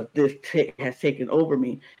 because this has taken over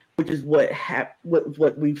me, which is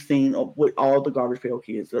what we've seen with all the Garbage Pail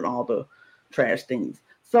Kids and all the trash things.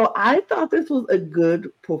 So I thought this was a good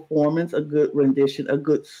performance, a good rendition, a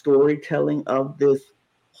good storytelling of this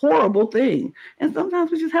horrible thing. And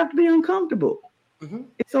sometimes we just have to be uncomfortable. Mm-hmm.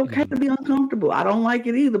 It's okay to be uncomfortable. I don't like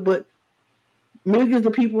it either, but millions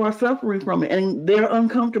of people are suffering from it, and they're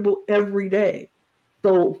uncomfortable every day.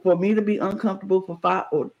 So for me to be uncomfortable for 5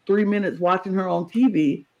 or 3 minutes watching her on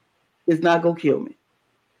TV is not gonna kill me.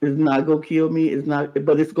 It's not gonna kill me. It's not,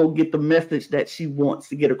 but it's gonna get the message that she wants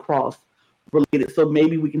to get across related. So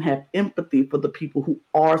maybe we can have empathy for the people who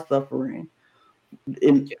are suffering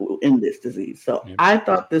in this disease. So I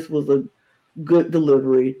thought this was a good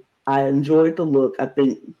delivery. I enjoyed the look. I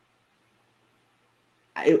think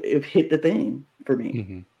it hit the thing for me.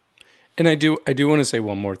 Mm-hmm. And I do want to say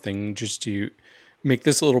one more thing just to make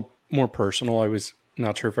this a little more personal. I was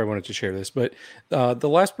not sure if I wanted to share this, but the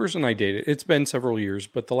last person I dated, it's been several years,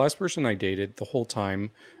 but the last person I dated the whole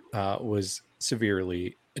time was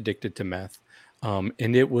severely addicted to meth.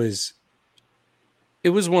 And it was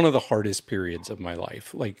one of the hardest periods of my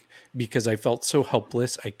life, like, because I felt so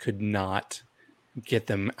helpless. I could not get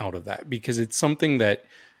them out of that, because it's something that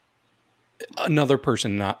another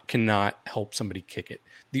person cannot help somebody kick it.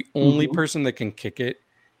 The only person that can kick it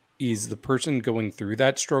is the person going through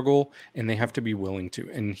that struggle, and they have to be willing to.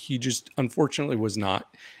 And he just unfortunately was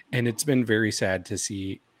not. And it's been very sad to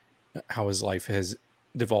see how his life has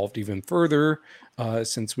devolved even further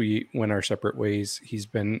since we went our separate ways. He's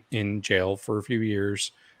been in jail for a few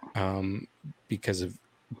years because of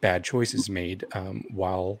bad choices made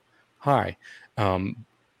while high.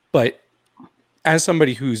 But as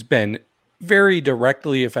somebody who's been very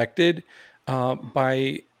directly affected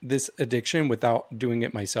by this addiction without doing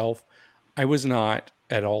it myself, I was not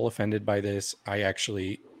at all offended by this. I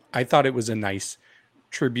thought it was a nice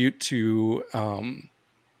tribute to,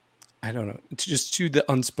 I don't know, it's just to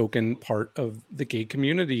the unspoken part of the gay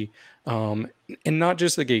community, and not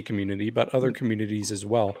just the gay community, but other communities as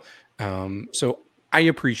well. So I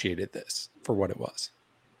appreciated this for what it was.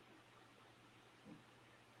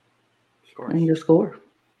 And your score?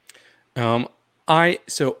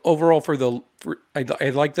 So overall I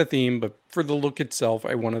like the theme, but for the look itself,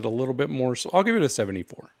 I wanted a little bit more. So I'll give it a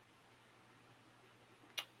 74.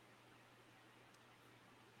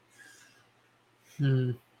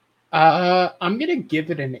 I'm gonna give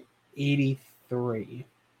it an 83.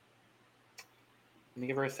 Let me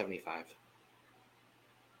give her a 75.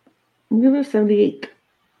 I'm giving it a 78.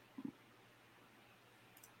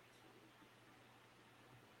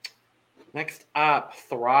 Next up,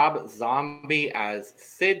 Throb Zombie as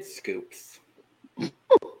Sid Scoops.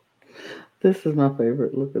 This is my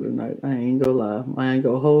favorite look of the night. I ain't gonna lie. I ain't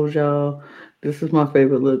gonna hold y'all. This is my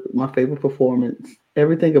favorite look, my favorite performance.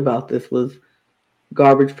 Everything about this was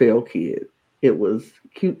Garbage Pail Kid. It was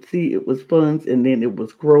cutesy, it was fun, and then it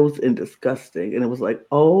was gross and disgusting. And it was like,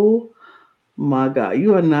 oh my God,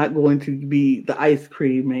 you are not going to be the ice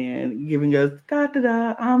cream man giving us da da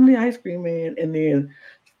da, I'm the ice cream man, and then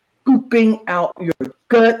scooping out your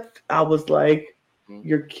guts. I was like,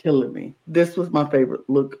 you're killing me. This was my favorite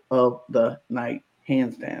look of the night,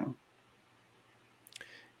 hands down.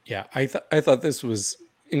 Yeah, I thought this was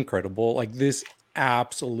incredible. Like this,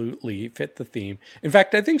 absolutely fit the theme. In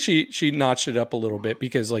fact, I think she notched it up a little bit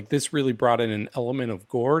because like this really brought in an element of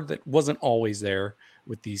gore that wasn't always there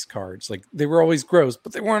with these cards. Like they were always gross,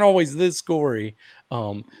 but they weren't always this gory.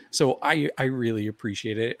 So I really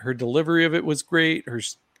appreciate it. Her delivery of it was great.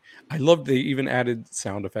 I love they even added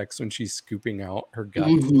sound effects when she's scooping out her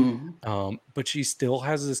guts. But she still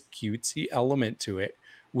has this cutesy element to it,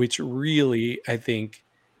 which really I think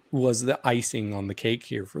was the icing on the cake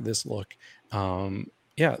here for this look.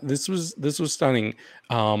 Yeah, this was stunning.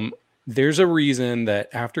 There's a reason that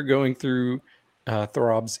after going through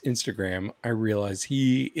Throb's Instagram, I realized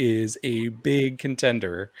he is a big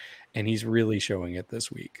contender, and he's really showing it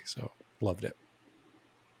this week. So loved it.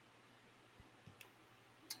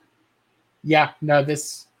 Yeah, no,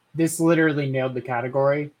 this literally nailed the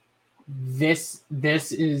category. This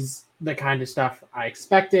is the kind of stuff I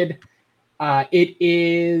expected. It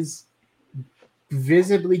is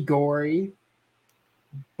visibly gory,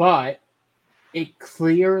 but it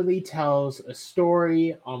clearly tells a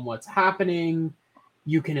story on what's happening.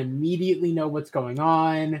 You can immediately know what's going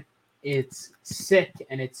on. It's sick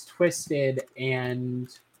and it's twisted, and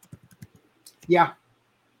yeah,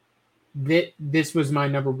 this was my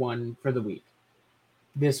number one for the week.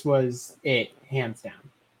 This was it, hands down.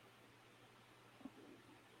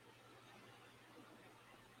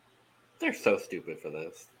 They're so stupid for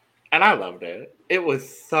this. And I loved it. It was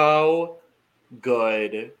so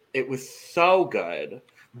good. It was so good.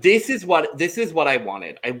 This is what I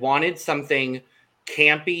wanted. I wanted something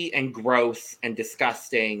campy and gross and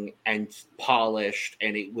disgusting and polished,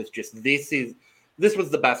 and it was just this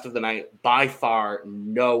was the best of the night by far,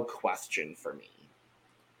 no question for me.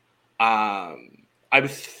 I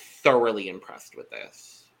was thoroughly impressed with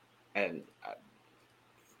this, and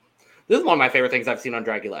this is one of my favorite things I've seen on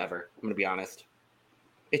Dragula ever. I'm going to be honest.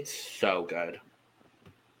 It's so good.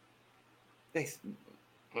 They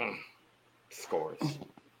scores.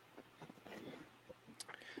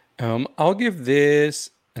 I'll give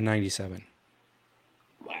this a 97.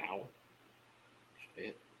 Wow.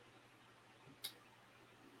 Shit.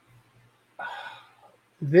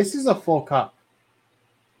 This is a full cup.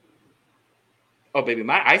 Oh, baby,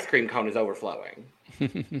 my ice cream cone is overflowing.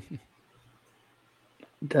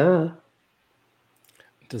 Duh.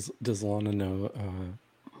 Does Lana know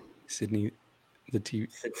Sydney the TV?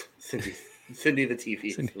 Cindy the TV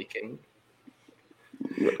is leaking.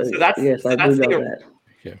 So yes, I do know that.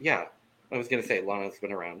 Yeah, I was gonna say Lana's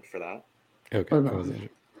been around for that. Okay,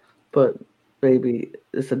 but baby,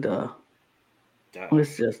 it's a duh. Duh.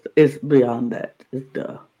 It's beyond that. It's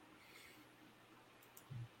duh.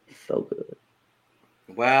 So good.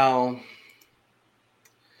 Well,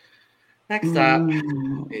 next up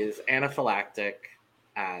is Anaphylactic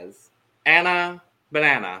as Anna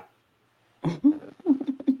Banana.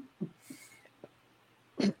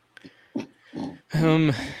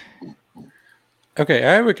 Okay,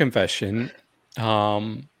 I have a confession.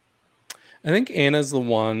 I think Anna's the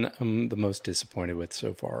one I'm the most disappointed with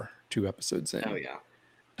so far. 2 episodes in. Oh yeah.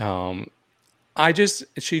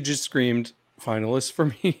 She just screamed finalist for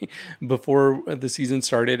me before the season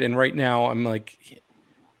started, and right now I'm like,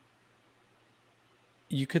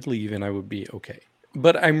 you could leave and I would be okay.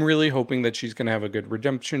 But I'm really hoping that she's going to have a good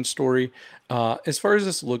redemption story. As far as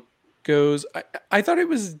this look goes, I thought it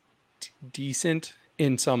was decent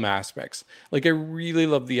in some aspects. Like I really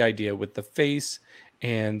love the idea with the face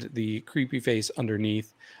and the creepy face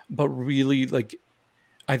underneath, but really like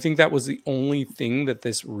I think that was the only thing that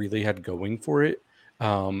this really had going for it.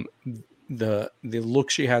 The look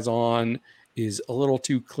she has on is a little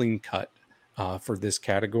too clean cut for this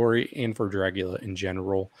category and for Dragula in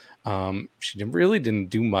general. She didn't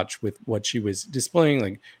do much with what she was displaying.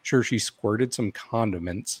 Like, sure, she squirted some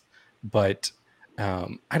condiments, but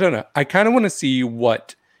I don't know. I kind of want to see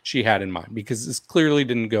what she had in mind because this clearly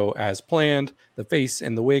didn't go as planned. The face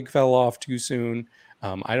and the wig fell off too soon.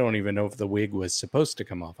 I don't even know if the wig was supposed to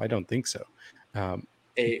come off. I don't think so.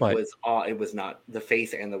 It was not. The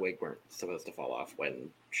face and the wig weren't supposed to fall off when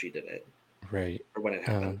she did it. Right. Or when it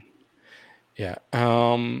happened. Yeah.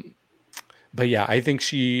 But yeah, I think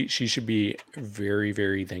she should be very,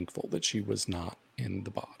 very thankful that she was not in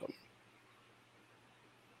the bottom.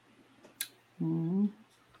 Mm-hmm.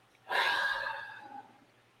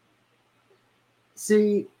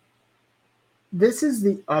 See, this is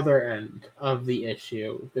the other end of the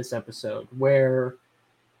issue, this episode, where,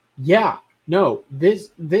 yeah, no,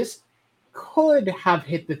 this could have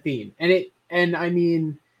hit the theme. And I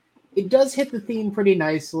mean, it does hit the theme pretty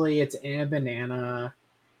nicely. It's Anna Banana,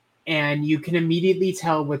 and you can immediately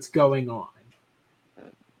tell what's going on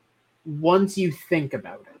once you think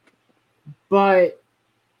about it. But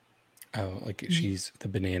Oh, like she's the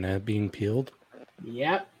banana being peeled?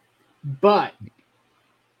 Yep. But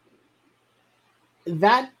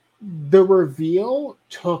the reveal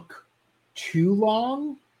took too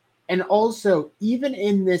long. And also, even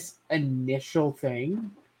in this initial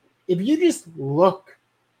thing, if you just look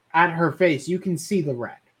at her face, you can see the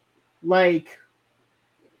red. Like,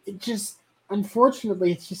 it just,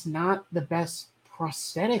 unfortunately, it's just not the best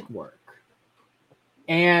prosthetic work.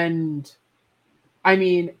 And I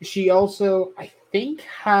mean, she also, I think,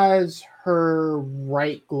 has her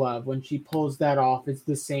right glove when she pulls that off, it's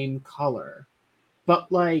the same color.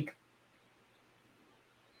 But like,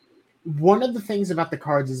 one of the things about the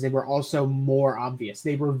cards is they were also more obvious.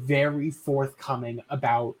 They were very forthcoming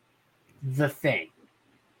about the thing.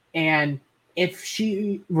 And if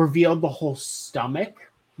she revealed the whole stomach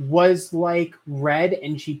was like red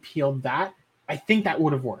and she peeled that, I think that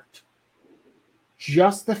would have worked.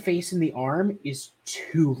 Just the face and the arm is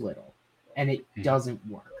too little, and it doesn't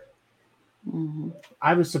work. Mm-hmm.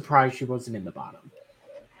 I was surprised she wasn't in the bottom.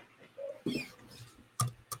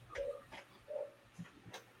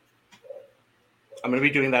 I'm gonna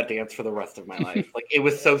be doing that dance for the rest of my life. Like, it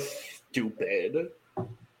was so stupid.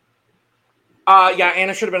 Yeah,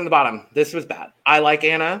 Anna should have been in the bottom. This was bad. I like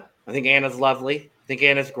Anna. I think Anna's lovely. I think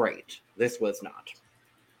Anna's great. This was not.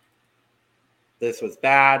 This was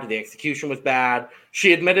bad. The execution was bad.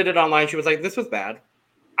 She admitted it online. She was like, this was bad.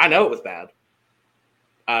 I know it was bad.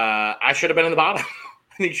 I should have been in the bottom.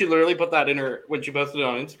 I think she literally put that in her when she posted it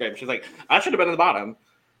on Instagram. She's like, I should have been in the bottom.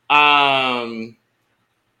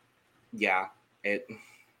 Yeah.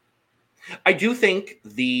 I do think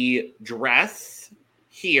the dress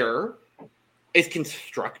here is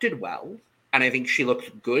constructed well, and I think she looks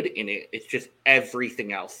good in it. It's just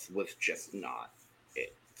everything else was just not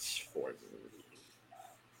it for me.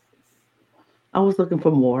 I was looking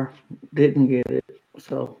for more, didn't get it,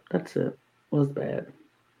 so that's it. Was bad.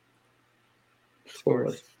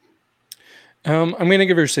 Scores. I'm gonna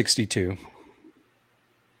give her 62.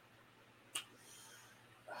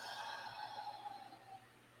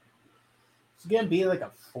 It's gonna be like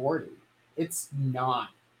a 40. It's not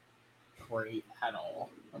great at all,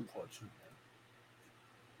 unfortunately.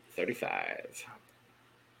 35.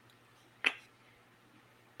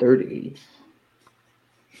 30.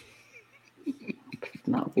 It's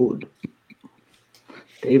not good.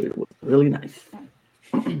 David was really nice.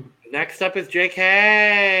 Next up is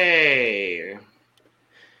JK.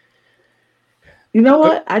 You know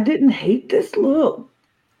what? I didn't hate this look.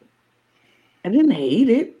 I didn't hate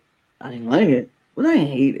it. I didn't like it, but I didn't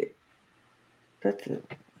hate it. That's it.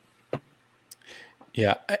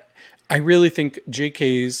 Yeah, I really think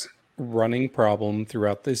JK's running problem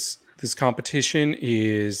throughout this competition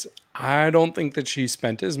is I don't think that she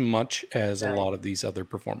spent as much as a lot of these other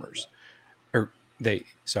performers. I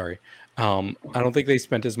don't think they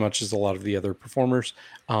spent as much as a lot of the other performers.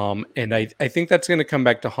 And I think that's going to come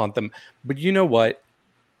back to haunt them. But you know what?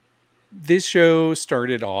 This show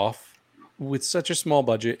started off with such a small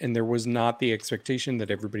budget, and there was not the expectation that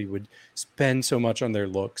everybody would spend so much on their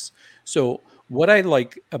looks. So what I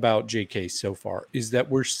like about JK so far is that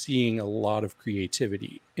we're seeing a lot of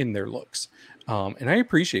creativity in their looks. And I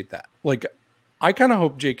appreciate that. Like, I kind of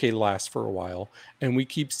hope JK lasts for a while and we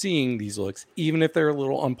keep seeing these looks, even if they're a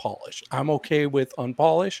little unpolished. I'm okay with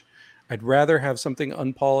unpolished. I'd rather have something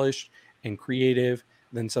unpolished and creative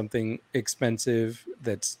than something expensive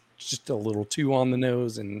that's just a little too on the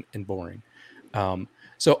nose and boring.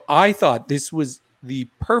 So I thought this was the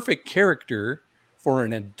perfect character for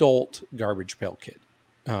an adult Garbage Pail Kid.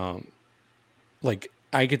 Like,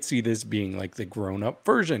 I could see this being like the grown-up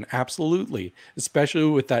version, absolutely, especially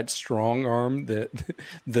with that strong arm, the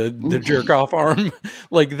jerk-off arm.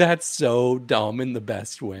 Like, that's so dumb in the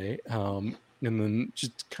best way. And then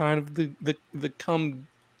just kind of the cum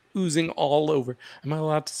oozing all over. Am I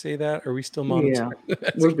allowed to say that? Are we still monetized? Yeah,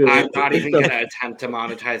 we're good. I'm not even going to attempt to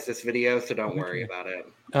monetize this video, so don't worry about it.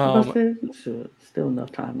 Still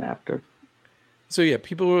enough time after. So yeah,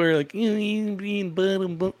 people were like,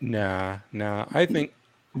 nah. I think,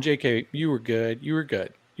 JK, you were good.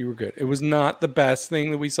 It was not the best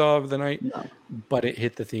thing that we saw of the night, but it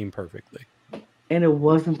hit the theme perfectly. And it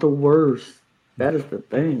wasn't the worst. That is the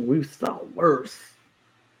thing. We saw worse.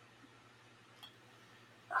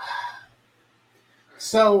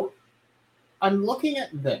 So I'm looking at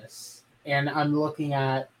this, and I'm looking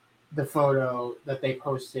at the photo that they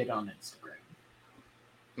posted on Instagram.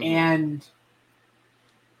 Mm-hmm. And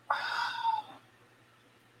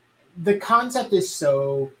the concept is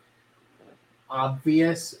so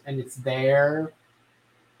obvious and it's there.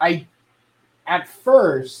 At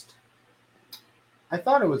first, I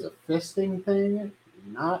thought it was a fisting thing.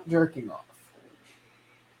 not jerking off.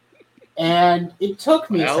 And it took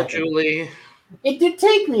me a Well, second. Julie. It did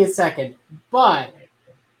take me a second, but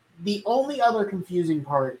the only other confusing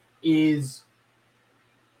part is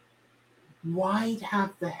why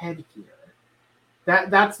have the headgear?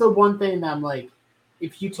 That's the one thing that I'm like,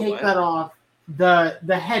 if you take what? that off, the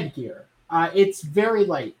headgear, it's very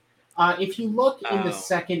light. If you look in the Oh.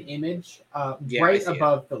 second image, Yeah, I right see it.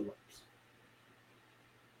 above the lips,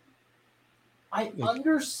 I Like-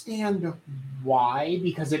 understand why,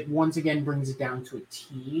 because it once again brings it down to a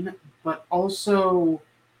teen, but also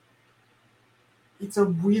it's a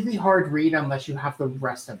really hard read unless you have the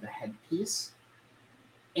rest of the headpiece.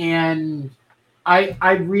 And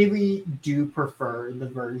I really do prefer the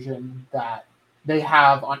version that they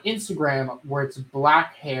have on Instagram where it's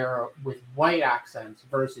black hair with white accents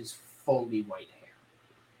versus fully white hair.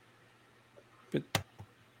 But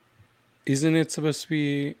isn't it supposed to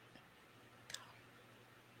be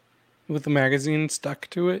with the magazine stuck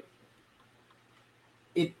to it?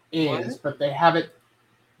 It is, What? but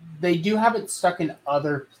they do have it stuck in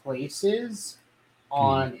other places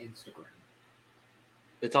on Instagram.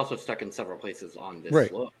 It's also stuck in several places on this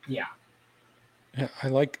Right. look. Yeah. Yeah, I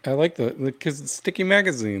like the because it's sticky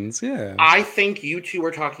magazines. Yeah. I think you two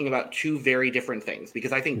are talking about two very different things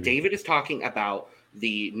because I think Mhm. David is talking about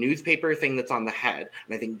the newspaper thing that's on the head,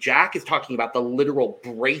 and I think Jack is talking about the literal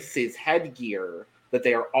braces headgear that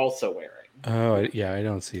they are also wearing. Oh, yeah, I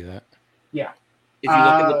don't see that. Yeah. If you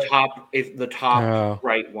look at the top, if the top Oh.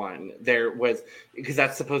 right one, there was because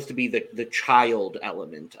that's supposed to be the child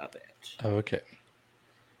element of it. Oh, okay.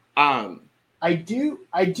 I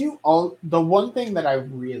do all the one thing that I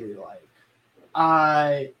really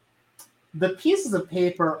like. The pieces of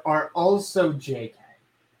paper are also JK.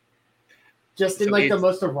 Just in So like the it's-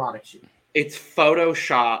 most erotic shoot. It's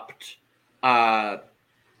photoshopped,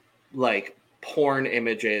 like porn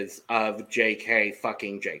images of JK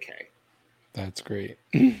fucking JK. That's great.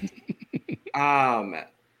 And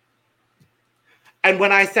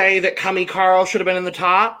when I say that Cummy Carl should have been in the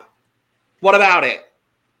top, what about it?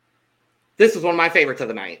 This was one of my favorites of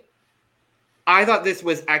the night. I thought this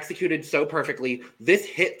was executed so perfectly. This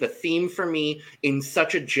hit the theme for me in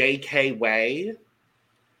such a JK way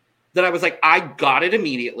that I was like, I got it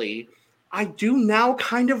immediately. I do now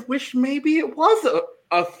kind of wish maybe it was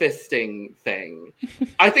a fisting thing.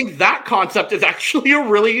 I think that concept is actually a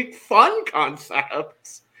really fun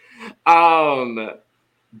concept. But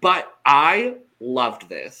I loved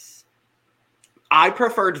this. I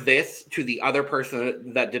preferred this to the other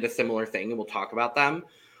person that did a similar thing, and we'll talk about them.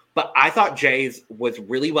 But I thought Jay's was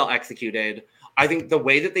really well executed. I think the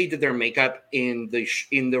way that they did their makeup in the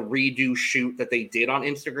redo shoot that they did on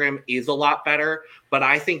Instagram is a lot better. But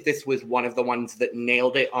I think this was one of the ones that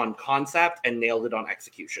nailed it on concept and nailed it on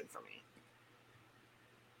execution for me.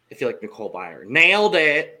 I feel like Nicole Byer nailed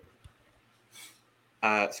it.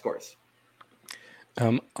 Scores.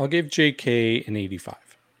 I'll give JK an 85.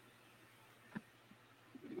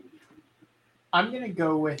 I'm gonna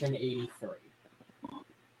go with an 83.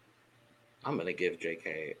 I'm gonna give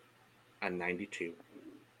JK a 92.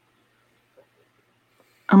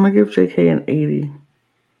 I'm gonna give JK an 80.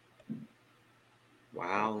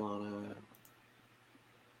 Wow, Lana.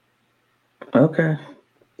 Okay.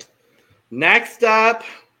 Next up,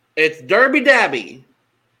 it's Derby Debbie,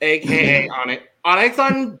 aka Onyx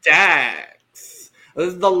on Dex.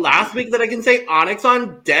 This is the last week that I can say Onyx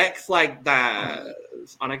on Dex like that.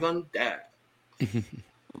 Onyx on Dex.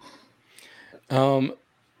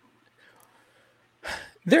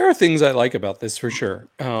 There are things I like about this for sure.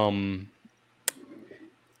 So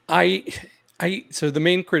the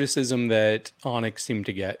main criticism that Onyx seemed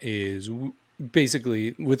to get is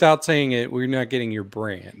basically, without saying it, we're not getting your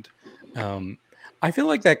brand. I feel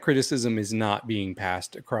like that criticism is not being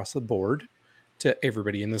passed across the board to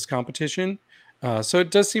everybody in this competition. So it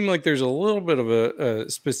does seem like there's a little bit of a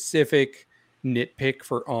specific nitpick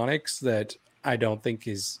for Onyx that I don't think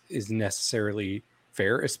is necessarily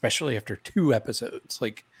fair, especially after 2 episodes.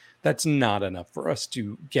 Like, that's not enough for us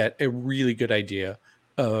to get a really good idea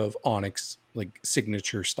of Onyx like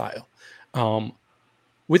signature style.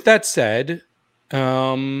 With that said, I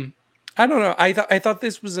don't know. I thought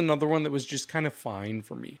this was another one that was just kind of fine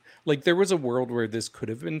for me. Like, there was a world where this could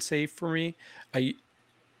have been safe for me. I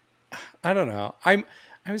don't know. I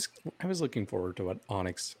was looking forward to what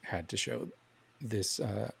Onyx had to show this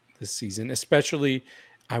season, especially.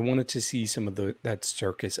 I wanted to see some of that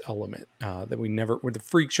circus element that we never, or the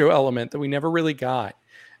freak show element that we never really got.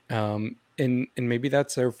 And maybe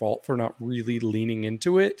that's their fault for not really leaning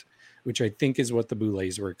into it, which I think is what the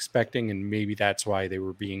Boulets were expecting, and maybe that's why they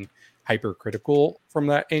were being hypercritical from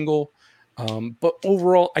that angle. But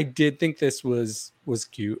overall, I did think this was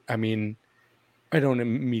cute. I mean, I don't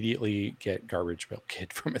immediately get Garbage Pail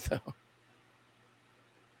Kid from it though.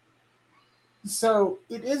 So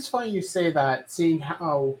it is funny you say that, seeing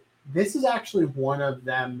how this is actually one of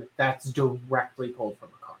them that's directly pulled from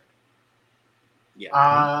a card.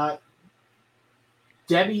 Yeah.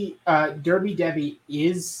 Derby Debbie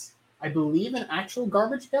is, I believe, an actual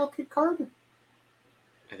Garbage Pail Kid card.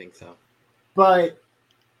 I think so. But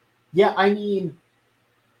yeah, I mean,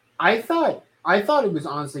 I thought it was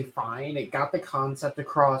honestly fine. It got the concept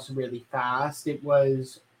across really fast. It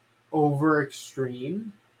was over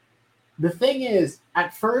extreme. The thing is,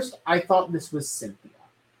 at first, I thought this was Cynthia.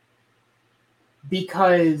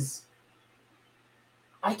 Because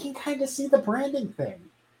I can kind of see the branding thing.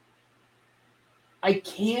 I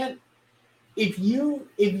can't. If you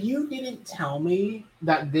didn't tell me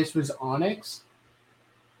that this was Onyx,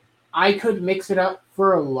 I could mix it up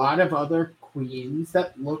for a lot of other queens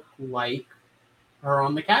that look like her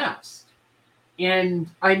on the cast. And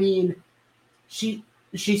I mean, she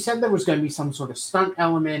said there was going to be some sort of stunt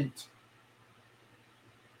element.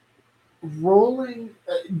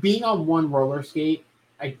 Being on one roller skate,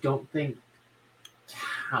 I don't think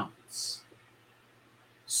counts.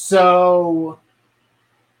 So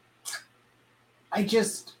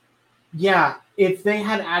if they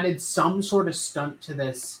had added some sort of stunt to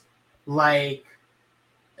this, like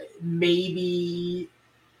maybe,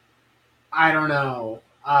 I don't know,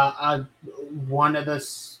 one of the,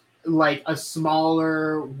 like a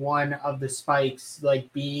smaller one of the spikes,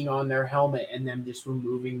 like being on their helmet and them just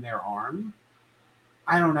removing their arm.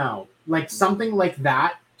 I don't know, like something like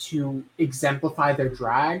that to exemplify their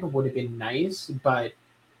drag would have been nice, but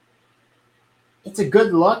it's a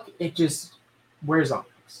good look. It just, where's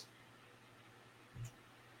Onyx?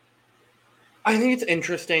 I think it's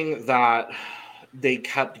interesting that they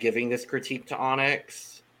kept giving this critique to Onyx,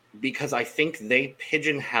 because I think they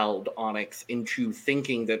pigeonholed Onyx into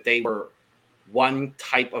thinking that they were one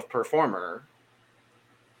type of performer.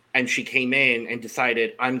 And she came in and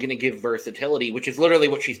decided, I'm going to give versatility, which is literally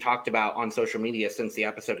what she's talked about on social media since the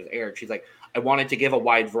episode has aired. She's like, I wanted to give a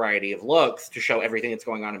wide variety of looks to show everything that's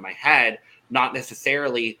going on in my head, not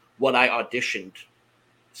necessarily what I auditioned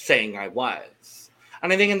saying I was.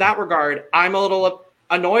 And I think in that regard, I'm a little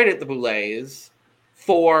annoyed at the Boulets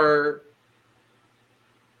for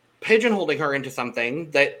pigeonholing her into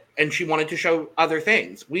something that, and she wanted to show other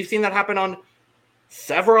things. We've seen that happen on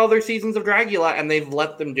several other seasons of Dragula, and they've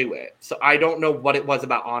let them do it. So I don't know what it was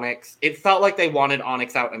about Onyx. It felt like they wanted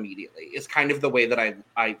Onyx out immediately. It's kind of the way that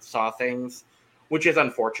I saw things, which is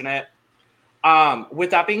unfortunate.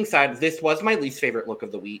 With that being said, this was my least favorite look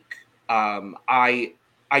of the week. I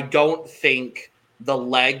don't think the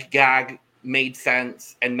leg gag made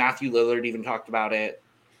sense, and Matthew Lillard even talked about it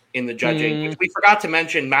in the judging. Which we forgot to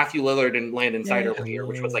mention Matthew Lillard and Landon Sider were here,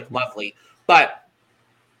 which was like lovely. But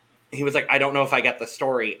he was like, I don't know if I get the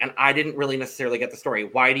story. And I didn't really necessarily get the story.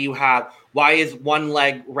 Why is one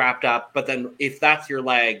leg wrapped up? But then if that's your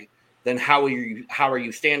leg, then how are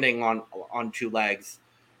you standing on two legs?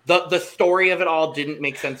 The story of it all didn't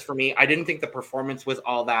make sense for me. I didn't think the performance was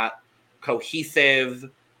all that cohesive.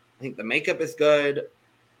 I think the makeup is good.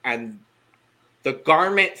 And the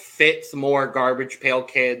garment fits more Garbage Pail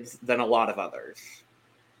Kids than a lot of others.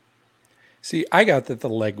 See, I got that the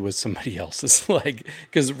leg was somebody else's leg,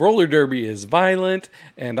 because roller derby is violent,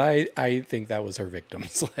 and I think that was her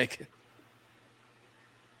victim's leg.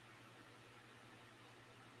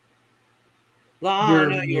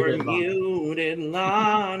 Lana, you're muted,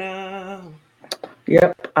 Lana.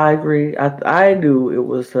 Yep, I agree. I knew it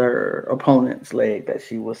was her opponent's leg that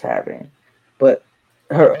she was having, but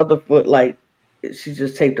her other foot, like, she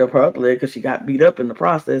just taped up her other leg because she got beat up in the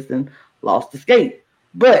process and lost the skate.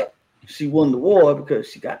 But she won the war because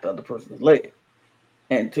she got the other person's leg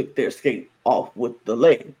and took their skate off with the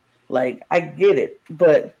leg. Like, I get it,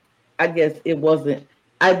 but I guess it wasn't.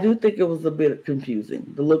 I do think it was a bit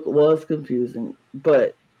confusing. The look was confusing,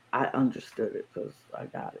 but I understood it because I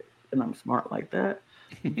got it, and I'm smart like that.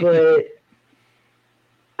 But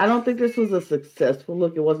I don't think this was a successful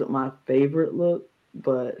look. It wasn't my favorite look,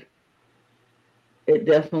 but it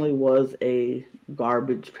definitely was a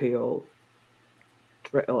Garbage Pail,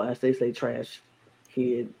 as they say, trash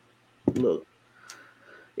kid look.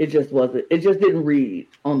 It just wasn't. It just didn't read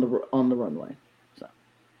on the runway, so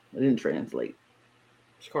it didn't translate.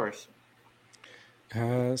 Of course.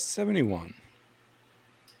 71.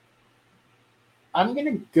 I'm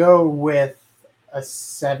gonna go with a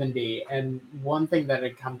 70, and one thing that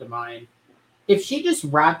had come to mind: if she just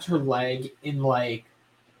wrapped her leg in, like,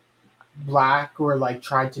 black or like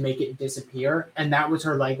tried to make it disappear, and that was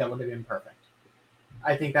her leg, that would have been perfect.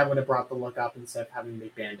 I think that would have brought the look up instead of having a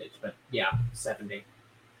big bandage. But yeah, 70.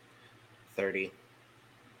 30.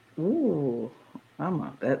 Ooh, I'm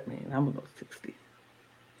not that mean. I'm gonna go 60.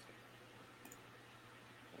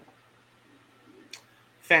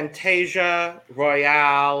 Fantasia,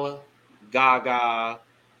 Royale, Gaga.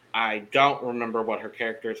 I don't remember what her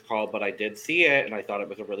character is called, but I did see it, and I thought it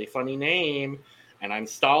was a really funny name. And I'm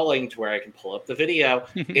stalling to where I can pull up the video.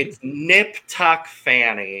 It's Nip Tuck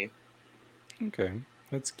Fanny. Okay,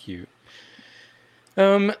 that's cute.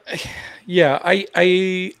 Yeah,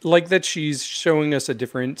 I like that she's showing us a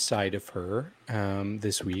different side of her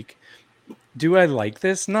this week. Do I like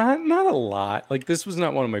this? Not a lot. Like, this was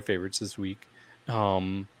not one of my favorites this week.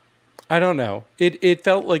 I don't know. It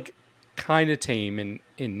felt like kind of tame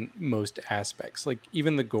in most aspects. Like,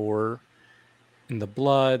 even the gore and the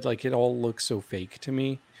blood, like, it all looks so fake to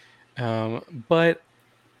me. But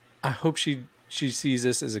I hope she sees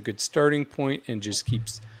this as a good starting point and just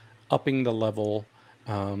keeps upping the level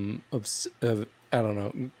of I don't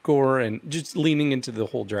know, gore, and just leaning into the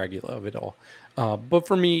whole Dragula of it all. But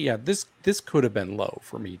for me, yeah, this could have been low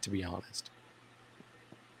for me, to be honest.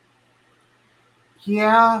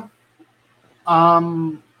 Yeah.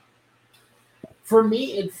 For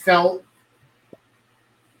me, it felt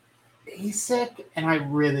basic, and I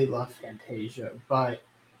really love Fantasia, but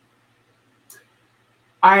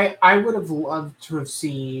I would have loved to have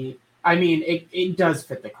seen. I mean, it does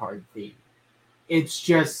fit the card theme. It's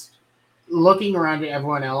just looking around at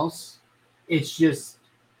everyone else. It's just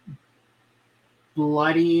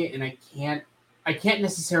bloody, and I can't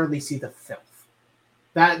necessarily see the filth.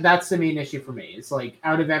 That's the main issue for me. It's like,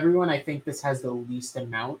 out of everyone, I think this has the least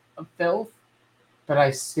amount of filth, but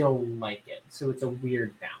I still like it. So it's a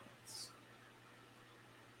weird balance.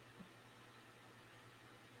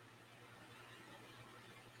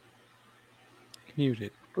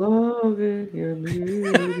 Muted. Logan, you're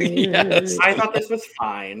muted. Yes. I thought this was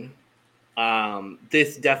fine.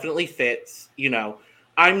 This definitely fits. You know,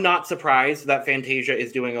 I'm not surprised that Fantasia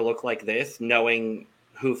is doing a look like this, knowing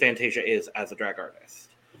who Fantasia is as a drag artist.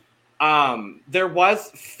 There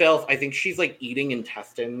was filth. I think she's like eating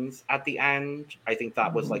intestines at the end. I think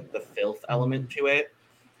that was like the filth element to it.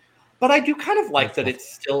 But I do kind of like that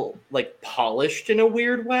it's still like polished in a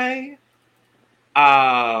weird way.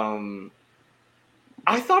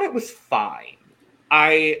 I thought it was fine.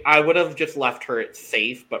 I would have just left her at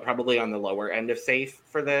safe, but probably on the lower end of safe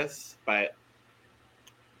for this. But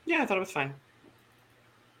yeah, I thought it was fine.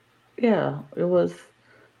 Yeah, it was.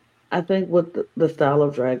 I think with the style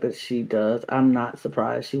of drag that she does, I'm not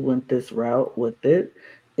surprised she went this route with it.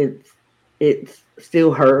 It's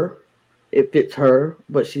still her. It fits her,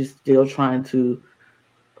 but she's still trying to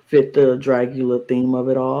fit the Dragula theme of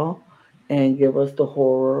it all and give us the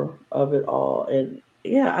horror of it all. And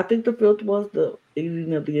yeah, I think the filth was the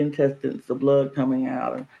eating of the intestines, the blood coming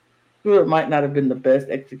out. And sure, it might not have been the best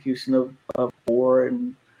execution of war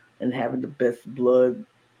and having the best blood,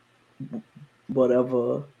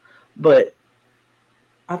 whatever, but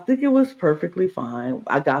I think it was perfectly fine.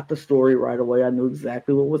 I got the story right away. I knew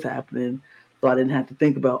exactly what was happening, so I didn't have to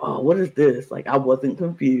think about, oh, what is this? Like, I wasn't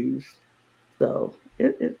confused, so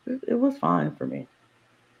it was fine for me.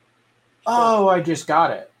 Oh, I just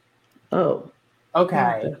got it. Oh,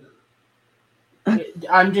 Okay.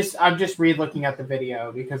 I'm just re-looking at the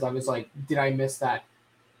video because I was like, did I miss that?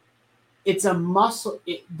 It's a muscle.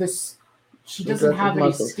 She doesn't have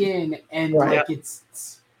any skin, and Right. like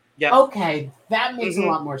it's. Yeah. Okay, that makes a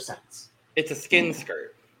lot more sense. It's a skin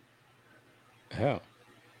skirt. Oh.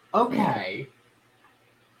 Okay.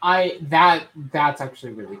 That's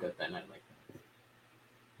actually really good then. I like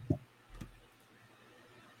that.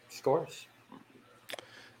 Scores.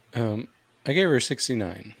 I gave her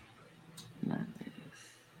 69.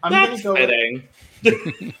 That's fitting.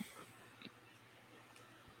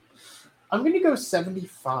 I'm gonna go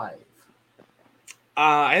 75.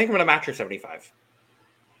 I think I'm gonna match your 75.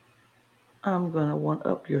 I'm gonna one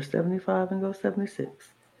up your 75 and go 76.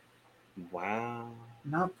 Wow.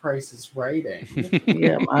 Not Price is Writing.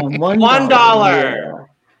 Yeah, I'm $1. Yeah.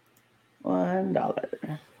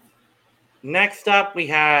 $1. Next up, we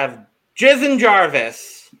have Jizzin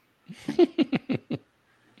Jarvis.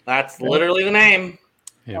 That's literally the name.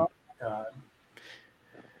 Yeah. Oh my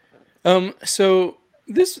God. So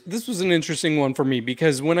this was an interesting one for me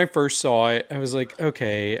because when I first saw it, I was like,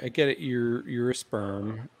 okay, I get it. You're a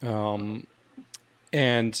sperm.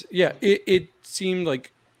 And yeah, it seemed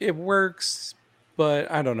like it works, but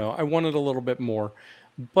I don't know. I wanted a little bit more.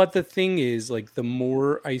 But the thing is, like, the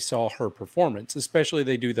more I saw her performance, especially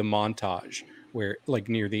they do the montage where like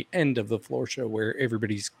near the end of the floor show where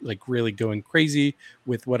everybody's like really going crazy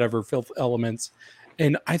with whatever filth elements.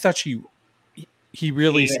 And I thought he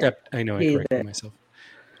really stepped. I know I corrected myself.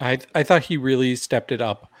 I thought he really stepped it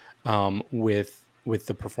up with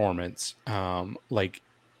the performance. Like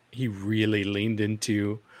he really leaned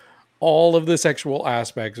into all of the sexual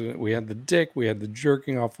aspects. We had the dick, we had the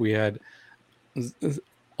jerking off, we had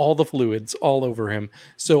all the fluids all over him.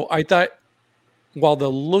 So I thought while the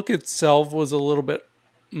look itself was a little bit,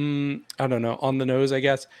 I don't know, on the nose, I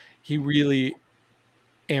guess, he really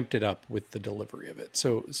amped it up with the delivery of it.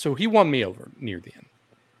 So he won me over near the end.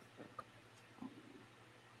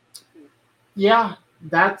 Yeah,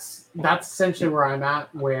 that's essentially where I'm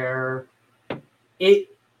at, where it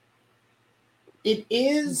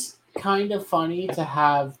is kind of funny to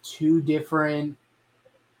have two different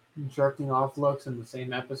jerking off looks in the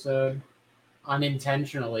same episode,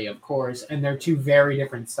 unintentionally, of course, and they're two very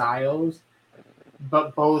different styles,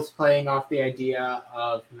 but both playing off the idea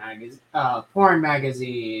of porn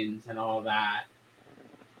magazines and all that.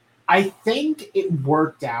 I think it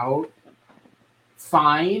worked out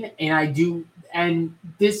fine, and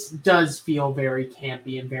this does feel very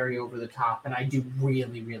campy and very over the top, and I do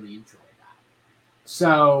really, really enjoy that.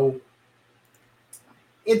 So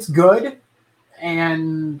it's good,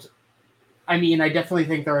 and I mean, I definitely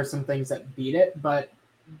think there are some things that beat it, but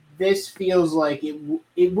this feels like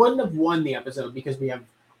it wouldn't have won the episode because we have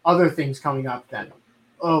other things coming up that,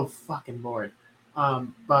 oh fucking Lord.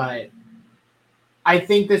 But I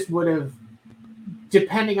think this would have,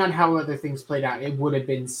 depending on how other things played out, it would have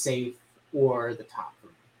been safe or the top for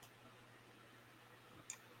me.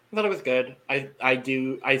 I thought it was good.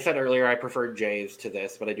 I said earlier I preferred Jay's to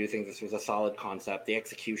this, but I do think this was a solid concept. The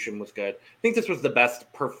execution was good. I think this was the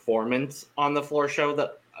best performance on the floor show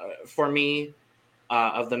that for me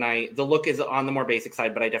of the night. The look is on the more basic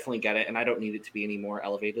side, but I definitely get it, and I don't need it to be any more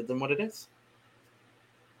elevated than what it is.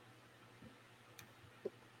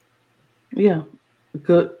 Yeah,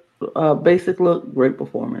 good. Basic look, great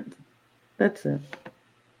performance. That's it.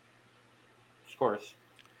 Scores.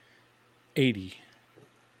 80.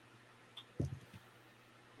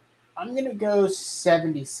 I'm going to go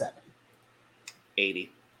 77.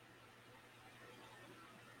 80.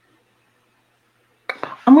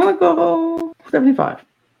 I'm going to go 75.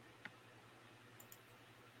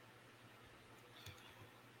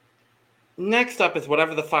 Next up is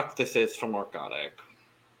whatever the fuck this is from Orgotic.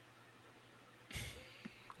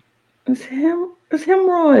 It's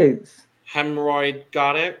hemorrhoids. Hemorrhoid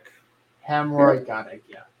Gothic? Hemorrhoid Gothic,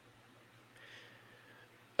 yeah.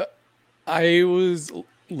 I was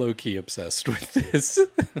low-key obsessed with this.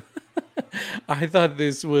 I thought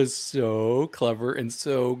this was so clever and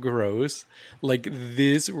so gross. Like,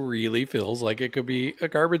 this really feels like it could be a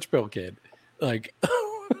Garbage Pail Kid. Like,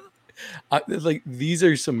 like these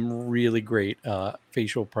are some really great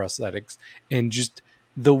facial prosthetics, and just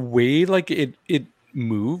the way like it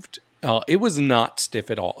moved. It was not stiff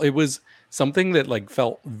at all. It was something that like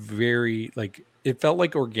felt very like it felt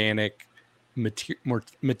like organic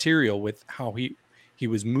material with how he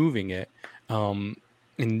was moving it.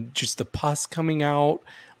 And just the pus coming out,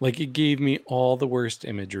 like it gave me all the worst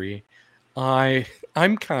imagery.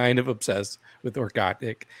 I'm kind of obsessed with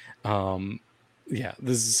Orgotic. Yeah,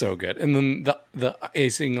 this is so good. And then the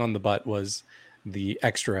icing on the butt was the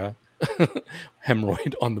extra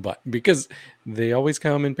hemorrhoid on the butt, because they always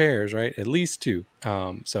come in pairs, right? At least two.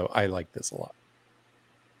 So I like this a lot.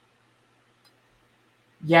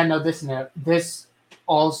 Yeah, no, this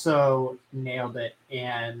also nailed it.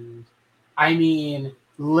 And I mean,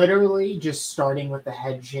 literally just starting with the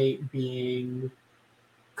head shape being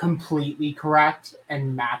completely correct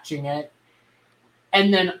and matching it,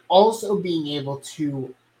 and then also being able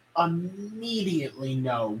to immediately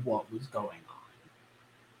know what was going on.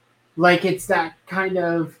 Like, it's that kind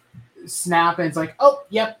of snap, and it's like, oh,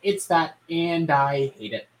 yep, it's that, and I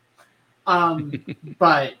hate it.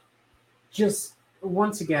 But just,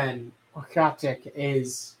 once again, Orgotic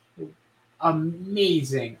is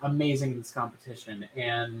amazing in this competition,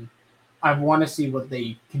 and I want to see what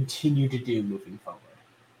they continue to do moving forward.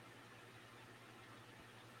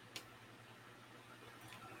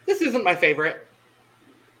 This isn't my favorite.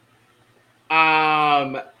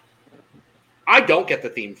 I don't get the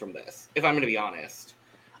theme from this, if I'm going to be honest.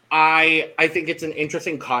 I think it's an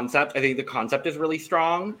interesting concept. I think the concept is really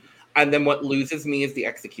strong. And then what loses me is the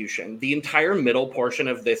execution. The entire middle portion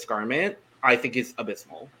of this garment, I think, is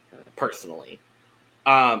abysmal, personally.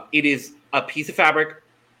 It is a piece of fabric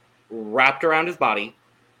wrapped around his body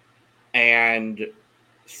and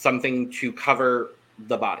something to cover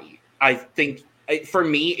the body. I think, for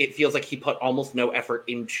me, it feels like he put almost no effort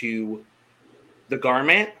into the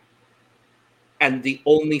garment, and the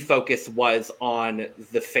only focus was on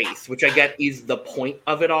the face, which I get is the point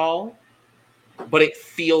of it all, but it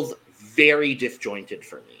feels very disjointed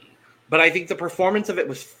for me. But I think the performance of it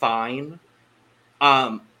was fine.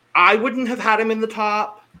 I wouldn't have had him in the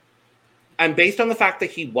top. And based on the fact that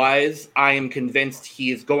he was, I am convinced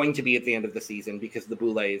he is going to be at the end of the season because the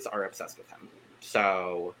Boulets are obsessed with him.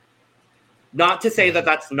 So, not to say that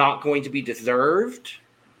that's not going to be deserved,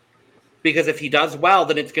 because if he does well,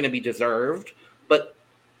 then it's going to be deserved. But,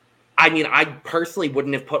 I mean, I personally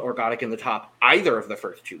wouldn't have put Orgotic in the top either of the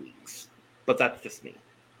first 2 weeks. But that's just me.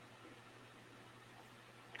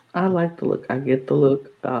 I like the look. I get the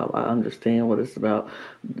look. I understand what it's about.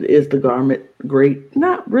 Is the garment great?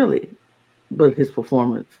 Not really. But his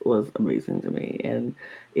performance was amazing to me. And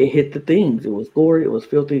it hit the themes. It was gory. It was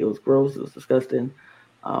filthy. It was gross. It was disgusting.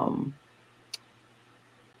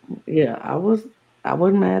 Yeah, I wasn't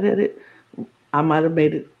mad at it. I might have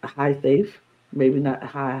made it high safe. Maybe not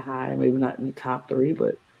high, maybe not in the top 3,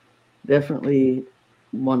 but definitely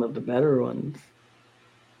one of the better ones.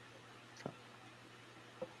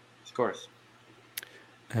 Of course.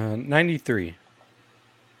 93.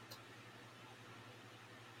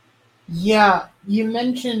 Yeah, you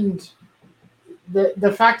mentioned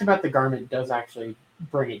the fact about the garment does actually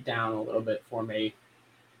bring it down a little bit for me.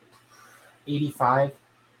 85.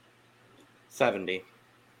 70.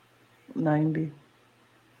 90.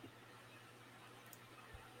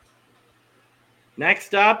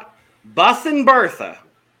 Next up, Bussin' Bertha,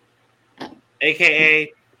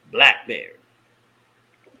 a.k.a. Blackbeard.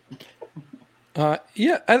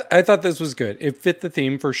 Yeah, I thought this was good. It fit the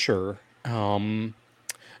theme for sure. I don't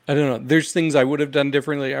know. There's things I would have done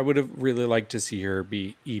differently. I would have really liked to see her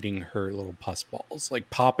be eating her little pus balls, like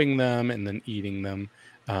popping them and then eating them.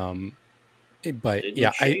 But Didn't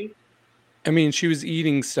yeah, she? I mean, she was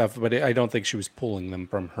eating stuff, but I don't think she was pulling them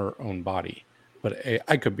from her own body. But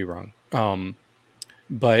I could be wrong.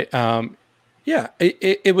 Yeah,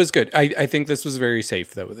 it was good. I think this was very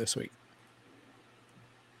safe though this week.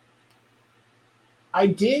 I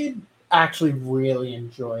did actually really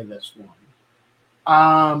enjoy this one.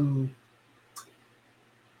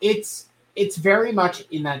 It's very much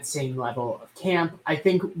in that same level of camp. I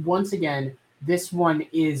think once again, this one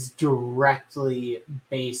is directly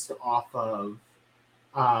based off of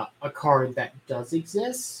a card that does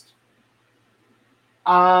exist.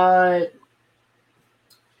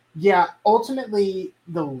 Yeah, ultimately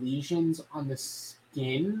the lesions on the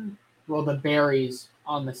skin, well, the berries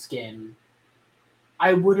on the skin,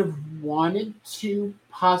 I would have wanted to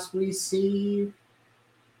possibly see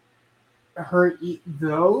her eat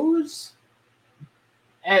those,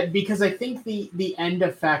 because I think the end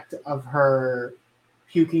effect of her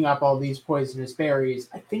puking up all these poisonous berries,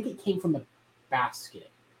 I think it came from the basket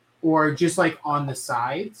or just like on the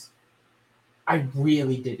sides. I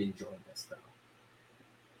really did enjoy this though.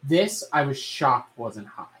 This I was shocked wasn't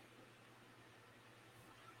high.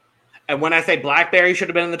 And when I say Blackberry should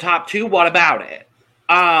have been in the top 2, what about it?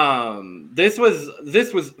 This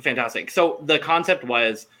was fantastic. So the concept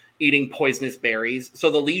was eating poisonous berries.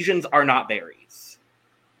 So the lesions are not berries.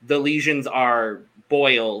 The lesions are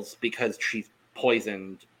boils because she's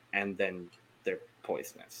poisoned and then they're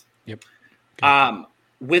poisonous. Yep. Okay.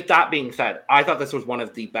 With that being said, I thought this was one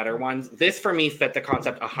of the better ones. This for me fit the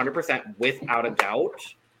concept 100% without a doubt.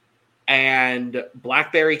 And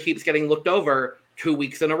Blackberry keeps getting looked over 2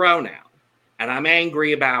 weeks in a row now. And I'm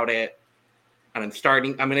angry about it. And I'm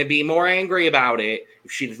going to be more angry about it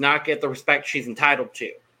if she does not get the respect she's entitled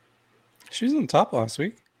to. She was on top last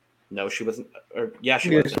week. No, she wasn't. Or, yeah,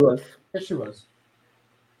 she Yes, was. she was. Yes, she was.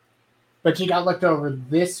 But she got looked over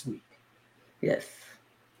this week. Yes.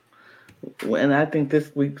 And I think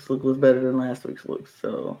this week's look was better than last week's look.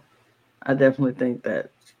 So I definitely think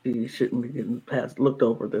that she shouldn't be getting looked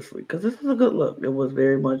over this week. Because this is a good look. It was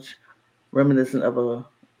very much reminiscent of a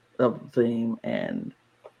theme. And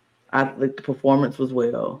I think the performance was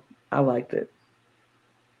well. I liked it.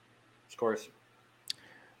 Of course.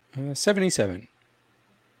 77.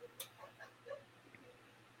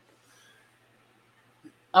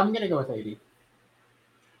 I'm going to go with 80.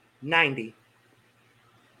 90.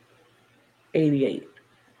 88.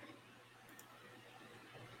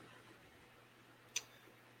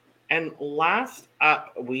 And last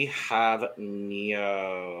up, we have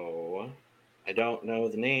Neo. I don't know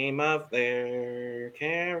the name of their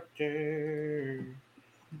character.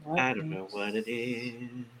 I don't know what it is.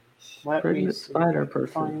 Let Pregnant me see spider if I can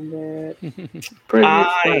person. find it. Pregnant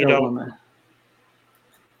I spider don't- woman.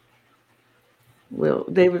 Well,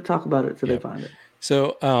 David, talk about it till they find it.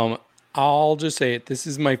 So I'll just say it. This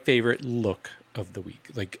is my favorite look of the week.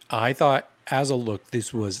 Like I thought as a look,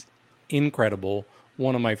 this was incredible.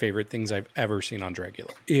 One of my favorite things I've ever seen on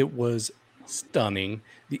Dragula. It was stunning.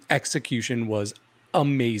 The execution was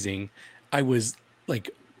amazing. I was like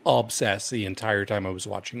obsessed the entire time I was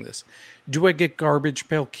watching this. Do I get Garbage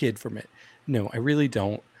Pail Kid from it? No, I really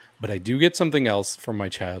don't. But I do get something else from my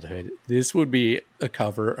childhood. This would be a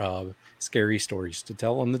cover of Scary Stories to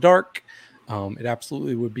Tell in the Dark. It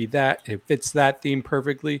absolutely would be that. It fits that theme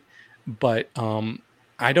perfectly. But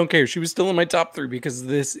I don't care. She was still in my top 3 because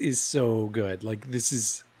this is so good. Like this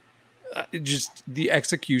is just the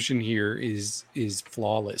execution here is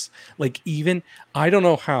flawless. Like even I don't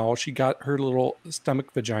know how she got her little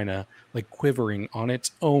stomach vagina like quivering on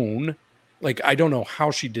its own. Like I don't know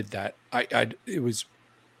how she did that. I it was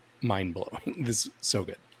mind blowing. This is so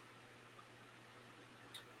good.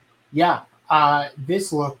 Yeah,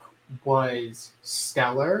 this look was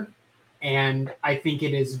stellar, and I think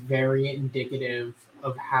it is very indicative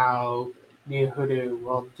of how Nehudu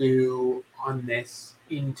will do on this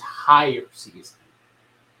entire season.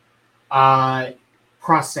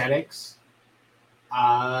 Prosthetics,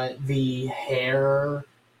 the hair,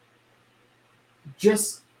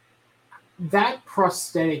 just that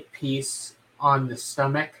prosthetic piece on the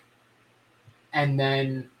stomach, and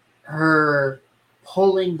then her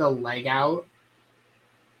pulling the leg out.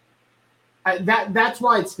 That's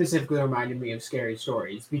why it specifically reminded me of Scary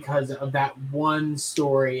Stories, because of that one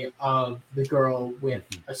story of the girl with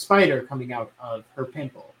a spider coming out of her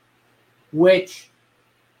pimple, which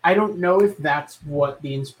I don't know if that's what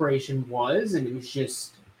the inspiration was, and it was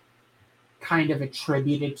just kind of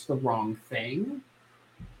attributed to the wrong thing.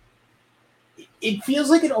 It feels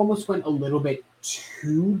like it almost went a little bit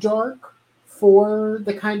too dark for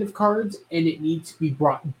the kind of cards, and it needs to be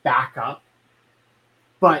brought back up.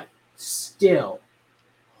 But still,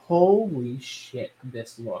 holy shit,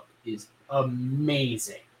 this look is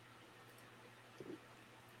amazing.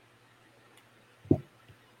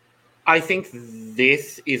 I think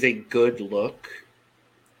this is a good look.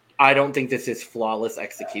 I don't think this is flawless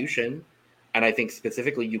execution. And I think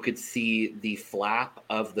specifically you could see the flap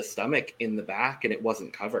of the stomach in the back and it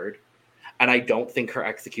wasn't covered. And I don't think her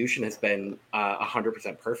execution has been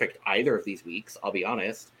 100% perfect either of these weeks, I'll be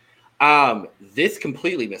honest. This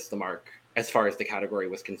completely missed the mark as far as the category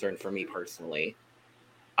was concerned for me personally.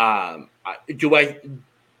 I'm going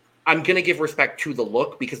to give respect to the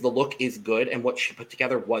look because the look is good and what she put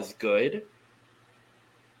together was good.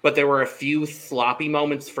 But there were a few sloppy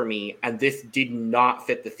moments for me, and this did not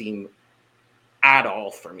fit the theme at all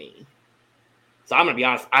for me. So I'm going to be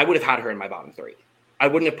honest, I would have had her in my bottom 3. I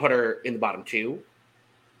wouldn't have put her in the bottom 2.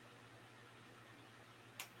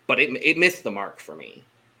 But it missed the mark for me.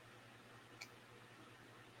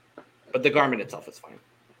 But the garment itself is fine.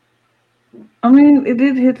 I mean, it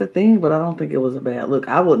did hit the thing, but I don't think it was a bad look.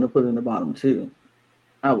 I wouldn't have put it in the bottom 2.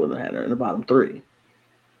 I would have had her in the bottom 3.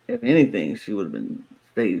 If anything, she would have been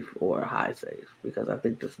safe or high safe because I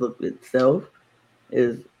think this look itself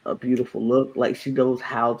is a beautiful look. Like she knows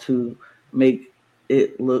how to make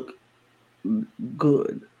it look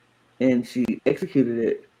good, and she executed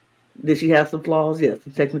it. Did she have some flaws? Yes.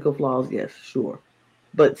 Some technical flaws? Yes, sure.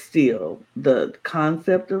 But still, the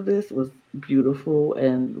concept of this was beautiful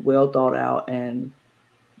and well thought out and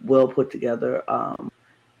well put together.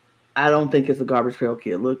 I don't think it's a Garbage Pail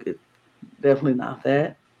Kid look. It's definitely not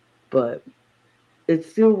that, but it's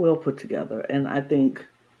still well put together. And I think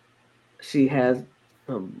she has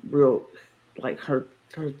a real, like her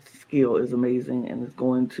skill is amazing and is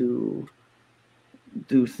going to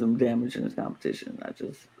do some damage in this competition. I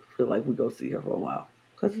just feel like we go see her for a while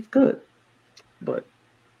because it's good, but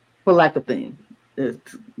for lack of theme,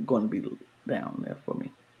 it's going to be down there for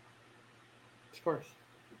me. Of course.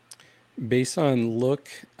 Based on look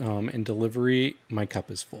and delivery, my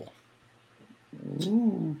cup is full.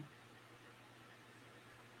 Ooh.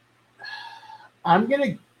 I'm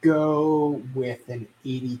going to go with an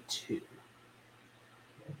 82.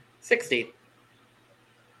 60.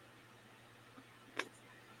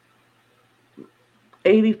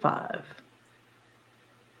 85.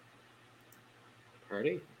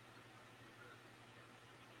 Party.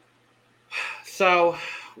 So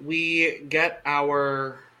we get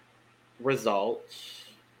our results.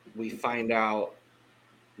 We find out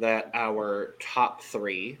that our top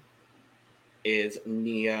 3 is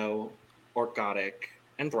Neo, Orgotic,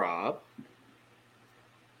 and Throb.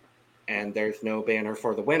 And there's no banner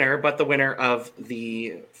for the winner, but the winner of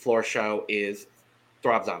the floor show is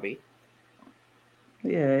Throb Zombie.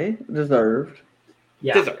 Yay. Deserved.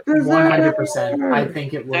 Yeah, Deserved. 100%. I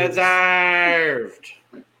think it was Deserved.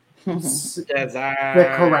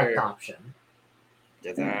 the correct option.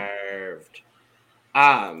 Deserved.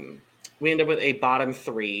 we end up with a bottom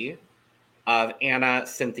three of Anna,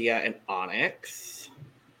 Cynthia, and Onyx.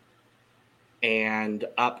 And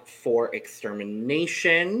up for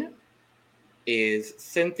extermination is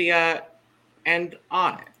Cynthia and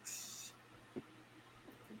Onyx.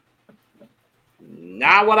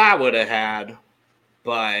 Not what I would have had,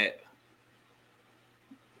 but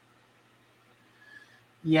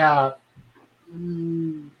Yeah.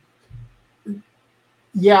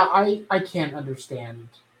 Yeah, I can't understand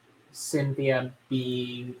Cynthia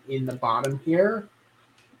being in the bottom here.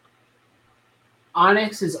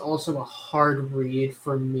 Onyx is also a hard read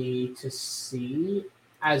for me to see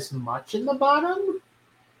as much in the bottom.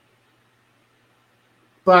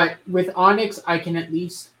 But with Onyx, I can at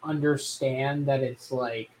least understand that it's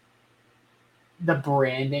like the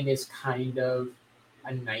branding is kind of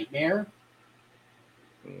a nightmare.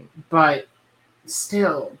 But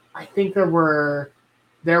still, I think there were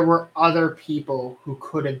other people who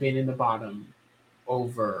could have been in the bottom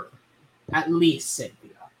over at least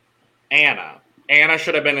Cynthia. Anna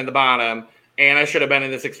should have been in the bottom. Anna should have been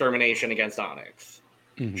in this extermination against Onyx.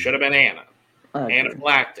 Mhm. Should have been Anna.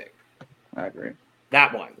 Anaphylactic. I agree.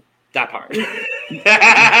 That one. That part. And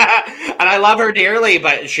I love her dearly,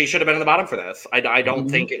 but she should have been in the bottom for this. I don't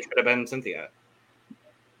think it should have been Cynthia.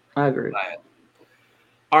 I agree. But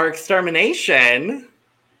our extermination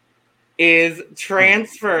is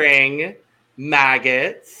transferring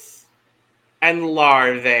maggots and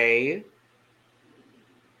larvae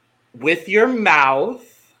with your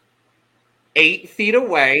mouth 8 feet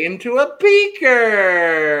away into a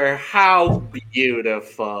beaker. How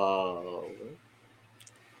beautiful.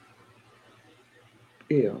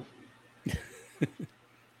 Ew.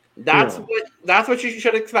 That's what you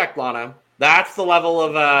should expect, Lana. That's the level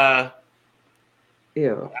of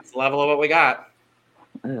Ew. that's the level of what we got.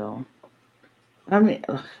 Ew. I mean,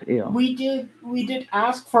 ew. We did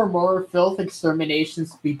ask for more filth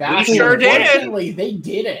exterminations to be back. We sure did. Unfortunately, they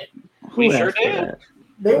did it. Who We sure asked for did. that?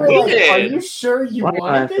 They were We like, did. "Are you sure you Why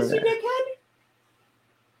wanted ask this, for you that?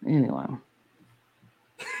 dickhead?" Anyway,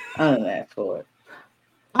 I didn't ask for it.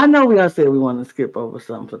 I know we all said we wanted to skip over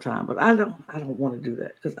something for time, but I don't want to do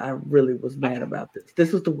that because I really was mad about this.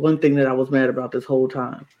 This was the one thing that I was mad about this whole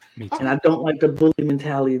time. Me too. And I don't like the bully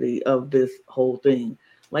mentality of this whole thing.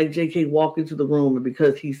 Like JK walked into the room and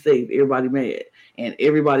because he's safe, everybody mad. And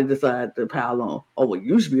everybody decided to pile on. Oh, well,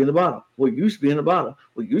 you should be in the bottom. Well, you should be in the bottom.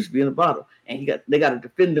 Well, you should be in the bottom. And they got to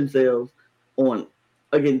defend themselves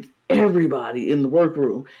against everybody in the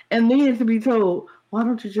workroom. And then to be told, why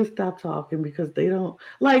don't you just stop talking because they don't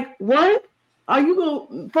like what? Are you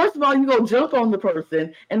go first of all you go jump on the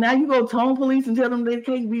person and now you go tone police and tell them they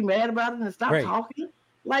can't be mad about it and stop Right. talking?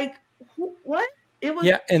 Like what? It was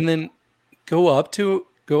And then go up to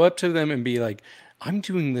them and be like, I'm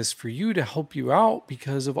doing this for you to help you out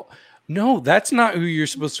because of no, that's not who you're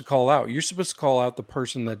supposed to call out. You're supposed to call out the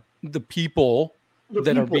person the people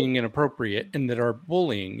are being inappropriate and that are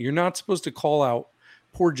bullying. You're not supposed to call out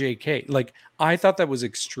poor JK. Like, I thought that was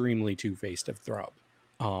extremely two-faced of Throb.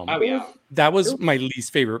 That was my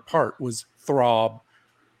least favorite part was Throb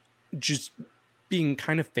just being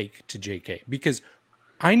kind of fake to JK because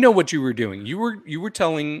I know what you were doing. You were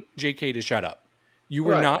telling JK to shut up. You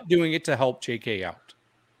were not doing it to help JK out.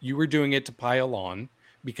 You were doing it to pile on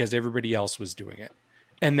because everybody else was doing it.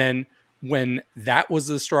 And then when that was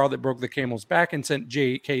the straw that broke the camel's back and sent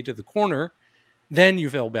JK to the corner, then you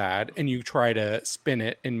feel bad and you try to spin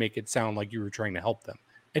it and make it sound like you were trying to help them.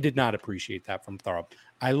 I did not appreciate that from Throb.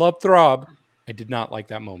 I love Throb. I did not like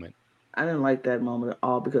that moment. I didn't like that moment at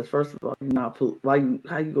all because first of all,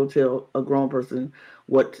 how you go tell a grown person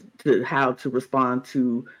how to respond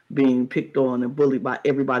to being picked on and bullied by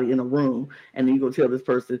everybody in a room, and then you go tell this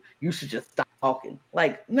person you should just stop talking.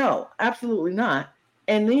 Like, no, absolutely not.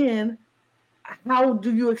 And then how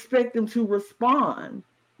do you expect them to respond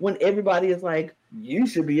when everybody is like, you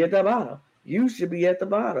should be at the bottom. You should be at the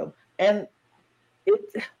bottom. And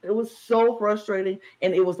it was so frustrating.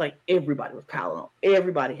 And it was like everybody was piling on.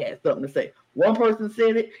 Everybody had something to say. One person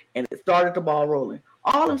said it and it started the ball rolling.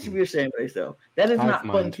 All of them should be ashamed of themselves. That is not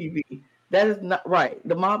fun TV. That is not right.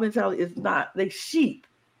 The mob mentality is not, they sheep.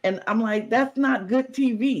 And I'm like, that's not good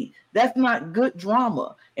TV. That's not good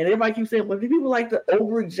drama. And everybody keeps saying, well, people like to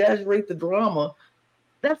over exaggerate the drama.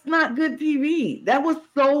 That's not good TV. That was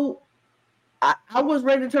so. I was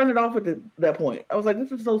ready to turn it off at that point. I was like,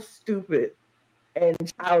 this is so stupid and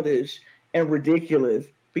childish and ridiculous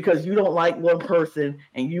because you don't like one person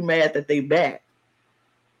and you mad that they back.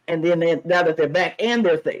 And then now that they're back and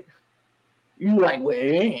they're safe, you like, well,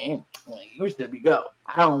 you should be go.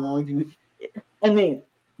 I don't want you. And then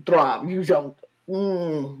Throb, you don't.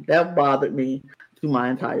 That bothered me. to my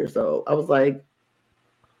entire soul. I was like,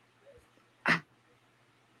 I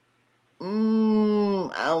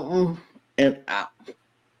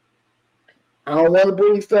don't want to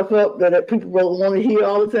bring stuff up that people don't want to hear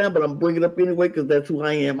all the time, but I'm bringing it up anyway because that's who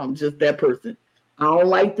I am. I'm just that person. I don't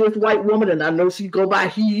like this white woman, and I know she go by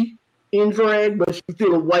he in drag, but she's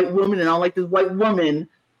still a white woman, and I don't like this white woman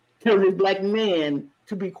telling this black man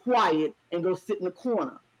to be quiet and go sit in the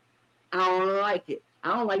corner. I don't like it.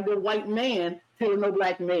 I don't like the white man telling no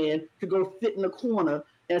black man to go sit in the corner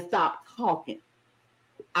and stop talking.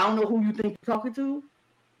 I don't know who you think you're talking to,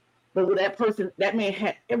 but with that person, that man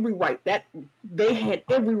had every right. They had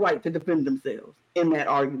every right to defend themselves in that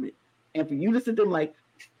argument. And for you to sit there like,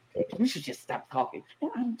 you should just stop talking.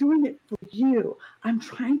 And I'm doing it for you. I'm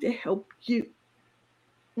trying to help you.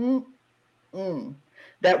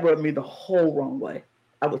 That rubbed me the whole wrong way.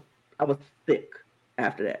 I was thick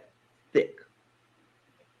after that. Thick.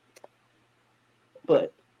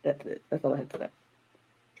 But that's it. That's all I had to say.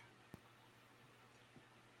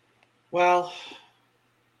 Well,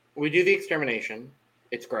 we do the extermination.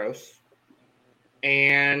 It's gross.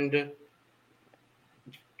 And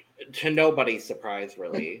to nobody's surprise,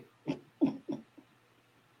 really,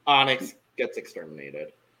 Onyx gets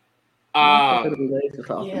exterminated. We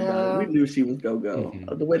knew she was go-go.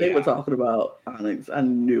 Mm-hmm. The way they were talking about Onyx, I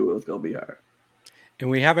knew it was going to be her. And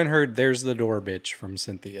we haven't heard "There's the Door, Bitch" from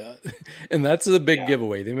Cynthia. And that's a big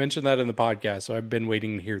giveaway. They mentioned that in the podcast, so I've been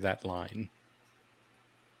waiting to hear that line.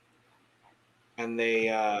 And they,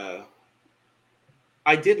 I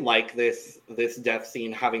did like this death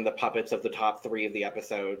scene, having the puppets of the top 3 of the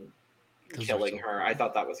episode killing her. I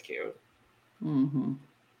thought that was cute. Mm-hmm.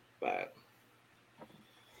 But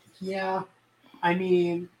yeah, I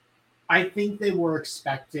mean, I think they were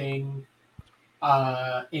expecting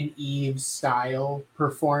an Eve style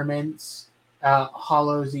performance,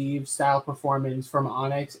 Hollow's Eve style performance from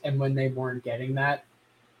Onyx, and when they weren't getting that,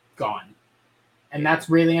 gone. And that's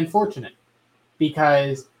really unfortunate,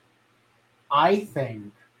 because I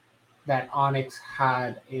think that Onyx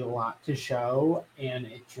had a lot to show, and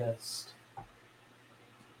it just...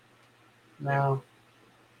 No.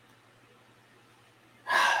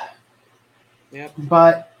 Yep.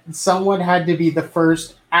 But someone had to be the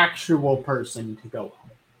first actual person to go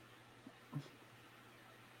home.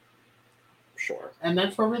 Sure. And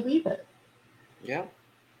that's where we leave it. Yeah.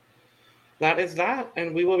 That is that.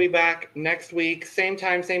 And we will be back next week. Same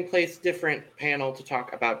time, same place, different panel to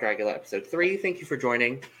talk about Dragula episode 3. Thank you for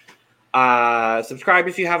joining. Subscribe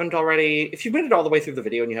if you haven't already. If you've made it all the way through the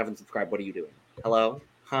video and you haven't subscribed, what are you doing? Hello?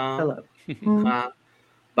 Huh? Hello. Huh?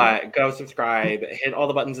 But go subscribe, hit all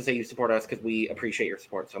the buttons that say you support us, because we appreciate your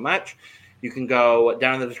support so much. You can go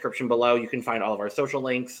down in the description below. You can find all of our social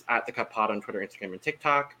links at The Cup Pod on Twitter, Instagram, and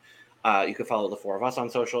TikTok. You can follow the 4 of us on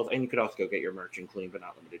socials, and you could also go get your merch, including but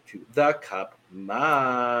not limited to the Cup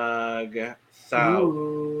mug. So,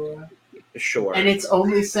 Ooh. Sure. And it's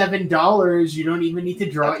only $7. You don't even need to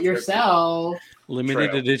draw it yourself.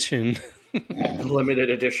 Limited edition. Limited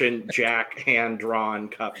edition Jack hand-drawn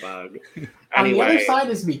cup mug. Anyway. On the other side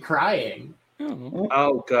is me crying.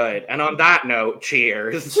 Oh, good. And on that note,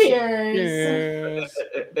 cheers. Cheers.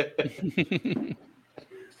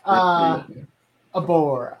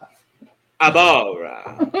 Abora.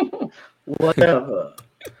 Whatever.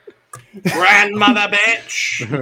 Grandmother bitch.